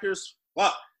Clubhouse crackers.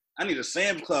 Fuck, I need a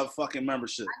Sam's Club fucking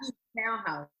membership. I need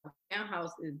Townhouse.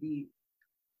 Townhouse is the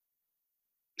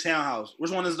Townhouse.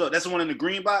 Which one is that? That's the one in the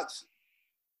green box?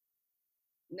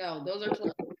 No, those are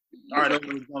Club. All right, that's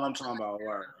what I'm talking about. All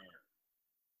right.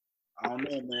 I don't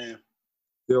know, man.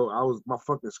 Yo, my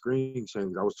fucking screen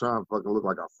changed. I was trying to fucking look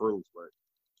like I froze, but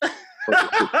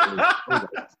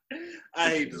I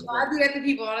hate this. I do that to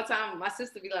people all the time. My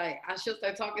sister be like, she'll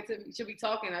start talking to me. She'll be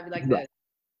talking. I'd be like that.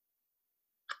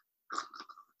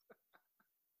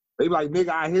 They be like, nigga,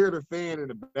 I hear the fan in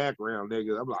the background,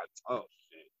 nigga. I'm like, oh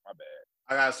shit, my bad.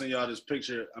 I gotta send y'all this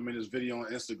picture. This video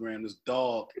on Instagram. This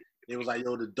dog. It was like,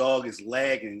 yo, the dog is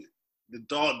lagging. The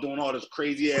dog doing all this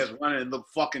crazy ass running and look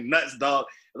fucking nuts, dog.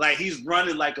 Like he's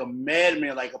running like a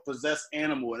madman, like a possessed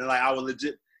animal. And like I would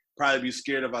legit probably be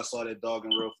scared if I saw that dog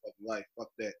in real fucking life. Fuck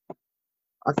that.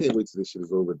 I can't wait till this shit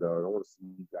is over, dog. I want to see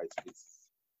you guys' faces.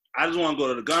 I just want to go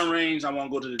to the gun range. I want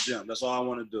to go to the gym. That's all I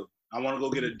want to do. I want to go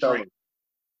get a drink.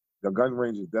 The gun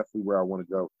range is definitely where I want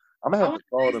to go. I'm gonna have to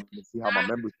call them and see how my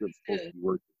membership's supposed to be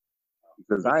working.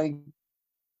 Because I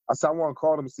said I want to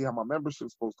call them and see how my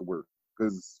membership's supposed to work.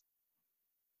 Because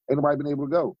ain't nobody been able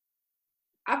to go.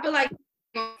 I feel like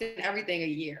everything a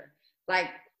year.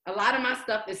 Like a lot of my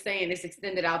stuff is saying it's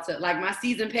extended out to like my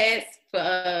season pass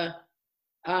for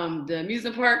the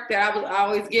amusement park that I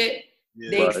always get.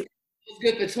 Yeah, it's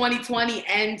good for 2020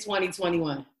 and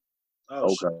 2021.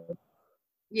 Oh, okay.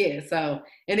 Yeah, so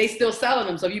and they still selling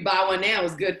them. So if you buy one now,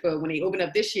 it's good for when they open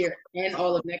up this year and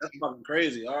all of next year. That's fucking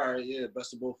crazy. All right, yeah,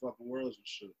 best of both fucking worlds and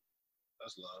shit.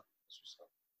 That's love. That's what's up.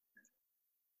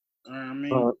 I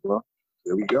mean, well,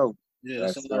 there we go. Yeah,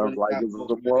 that sounds really like it's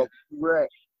a world wreck.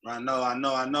 I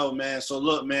know, man. So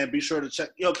look, man, be sure to check.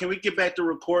 Yo, can we get back to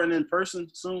recording in person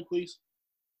soon, please?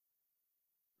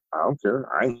 I don't care.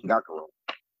 I ain't got corona.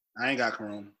 I ain't got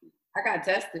corona. I got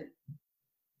tested.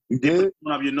 You did?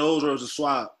 Up your nose or was it a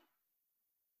swab?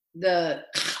 The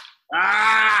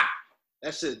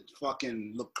That shit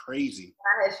fucking look crazy.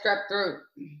 I had strep throat.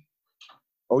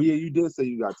 Oh yeah, you did say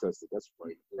you got tested. That's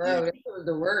right. Bro, that was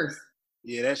the worst.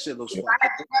 Yeah, that shit looks If fucking. I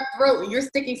had strep throat and you're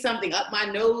sticking something up my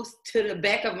nose to the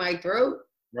back of my throat.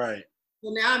 Right.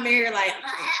 So now I'm here like.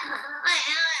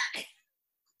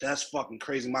 That's fucking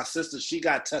crazy. My sister, she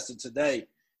got tested today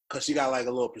because she got like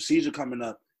a little procedure coming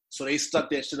up. So they stuck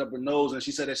that shit up her nose, and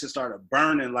she said that shit started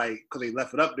burning, like, because they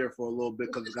left it up there for a little bit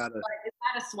because it's got a. It's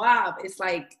not a swab. It's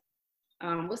like,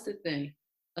 what's the thing?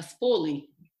 A spoolie.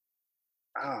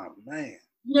 Oh man.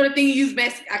 You know the thing you use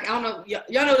best. I don't know.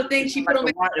 Y'all know the thing she put on.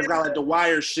 It's got like the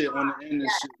wire shit on the end and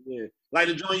shit. Yeah, like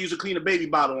the joint used to clean a baby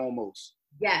bottle almost.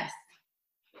 Yes.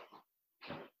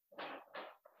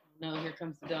 No, here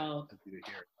comes the dog.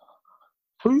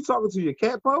 Who you talking to? Your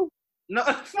cat, Poe? No,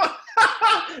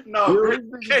 no.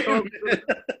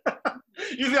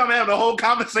 Usually I'm having a whole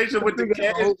conversation with the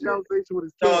cat.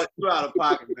 Dog, you out of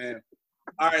pocket, man.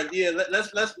 All right, yeah.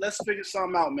 Let's figure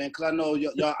something out, man. Cause I know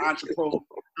y'all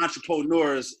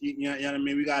entrepreneurs. You know what I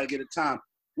mean. We gotta get a time.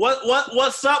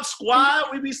 What's up, squad?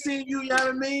 We be seeing you. You know what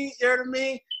I mean. You know what I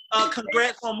mean.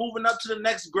 Congrats on moving up to the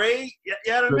next grade. You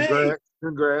know what I mean.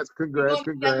 Congrats.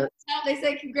 They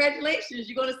say congratulations.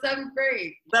 You go to 7th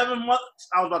grade. 7 months.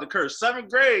 I was about to curse. 7th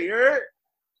grade. You heard?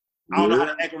 I don't know how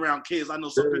to act around kids. I know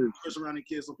some people curse around their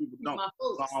kids, some people don't.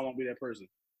 So I don't want to be that person.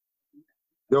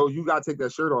 Yo, you gotta take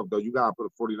that shirt off though. You gotta put a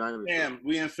 49 in. Damn,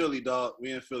 we in Philly, dog.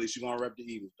 We in Philly. She gonna rep the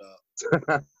Eagles, dog. You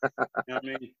know what I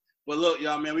mean? But look,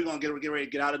 y'all, man, we gonna get ready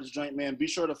to get out of this joint, man. Be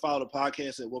sure to follow the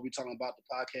podcast at What We Talking About the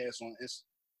Podcast on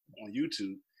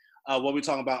YouTube. What We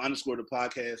Talking About _ the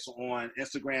podcast on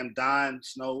Instagram. Don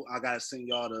Snow, I gotta send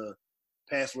y'all the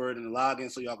password and the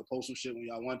login so y'all can post some shit when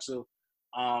y'all want to.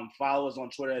 Follow us on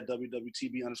Twitter at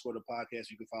WWTB _ the podcast.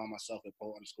 You can follow myself at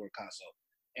Poe _ Caso.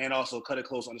 And also Cut It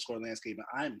Close _ landscaping.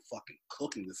 I'm fucking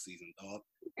cooking this season, dog.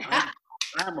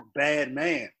 I'm a bad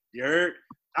man. You heard?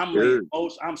 I'm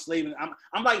slaving.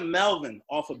 I'm like Melvin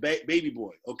off of Baby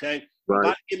Boy, okay? Right.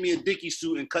 About to give me a Dickie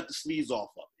suit and cut the sleeves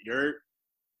off of it. You heard?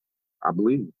 I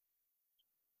believe.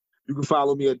 You can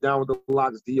follow me at Down with the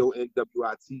Locks,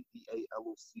 DONWITDALOCS,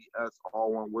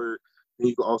 all one word. And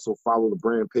you can also follow the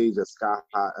brand page at Sky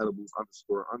High Edibles __.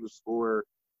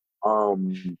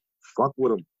 Fuck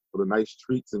with them for the nice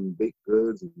treats and baked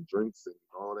goods and drinks and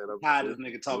all that other I'm tired of this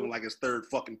nigga talking like his third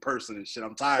fucking person and shit.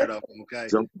 I'm tired of him, okay?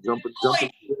 Jump into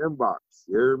the inbox.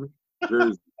 You hear me?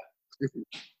 Jersey.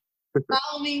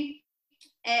 Follow me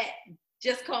at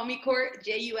Just Call Me Court,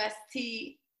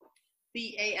 JustCallMeCourt.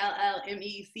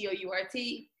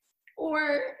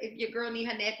 Or if your girl need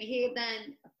her nappy hair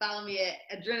done, follow me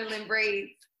at Adrenaline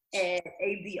Braids at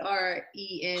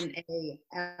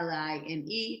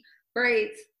ADRENALINE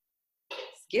Braids.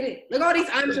 Let's get it. Look at all these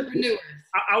entrepreneurs.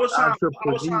 I was trying to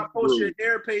post your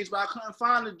hair page, but I couldn't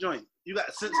find the joint. You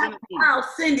got send it to me. I'll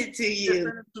send it to you. Send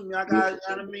it to me. I got, you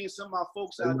know what I mean? Some of my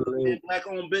folks out there,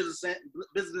 black-owned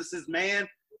businesses, man.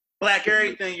 Black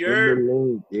everything, you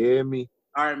heard? Yeah, me.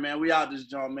 All right, man. We out this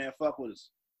joint, man. Fuck with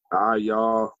us. All right,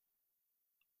 y'all.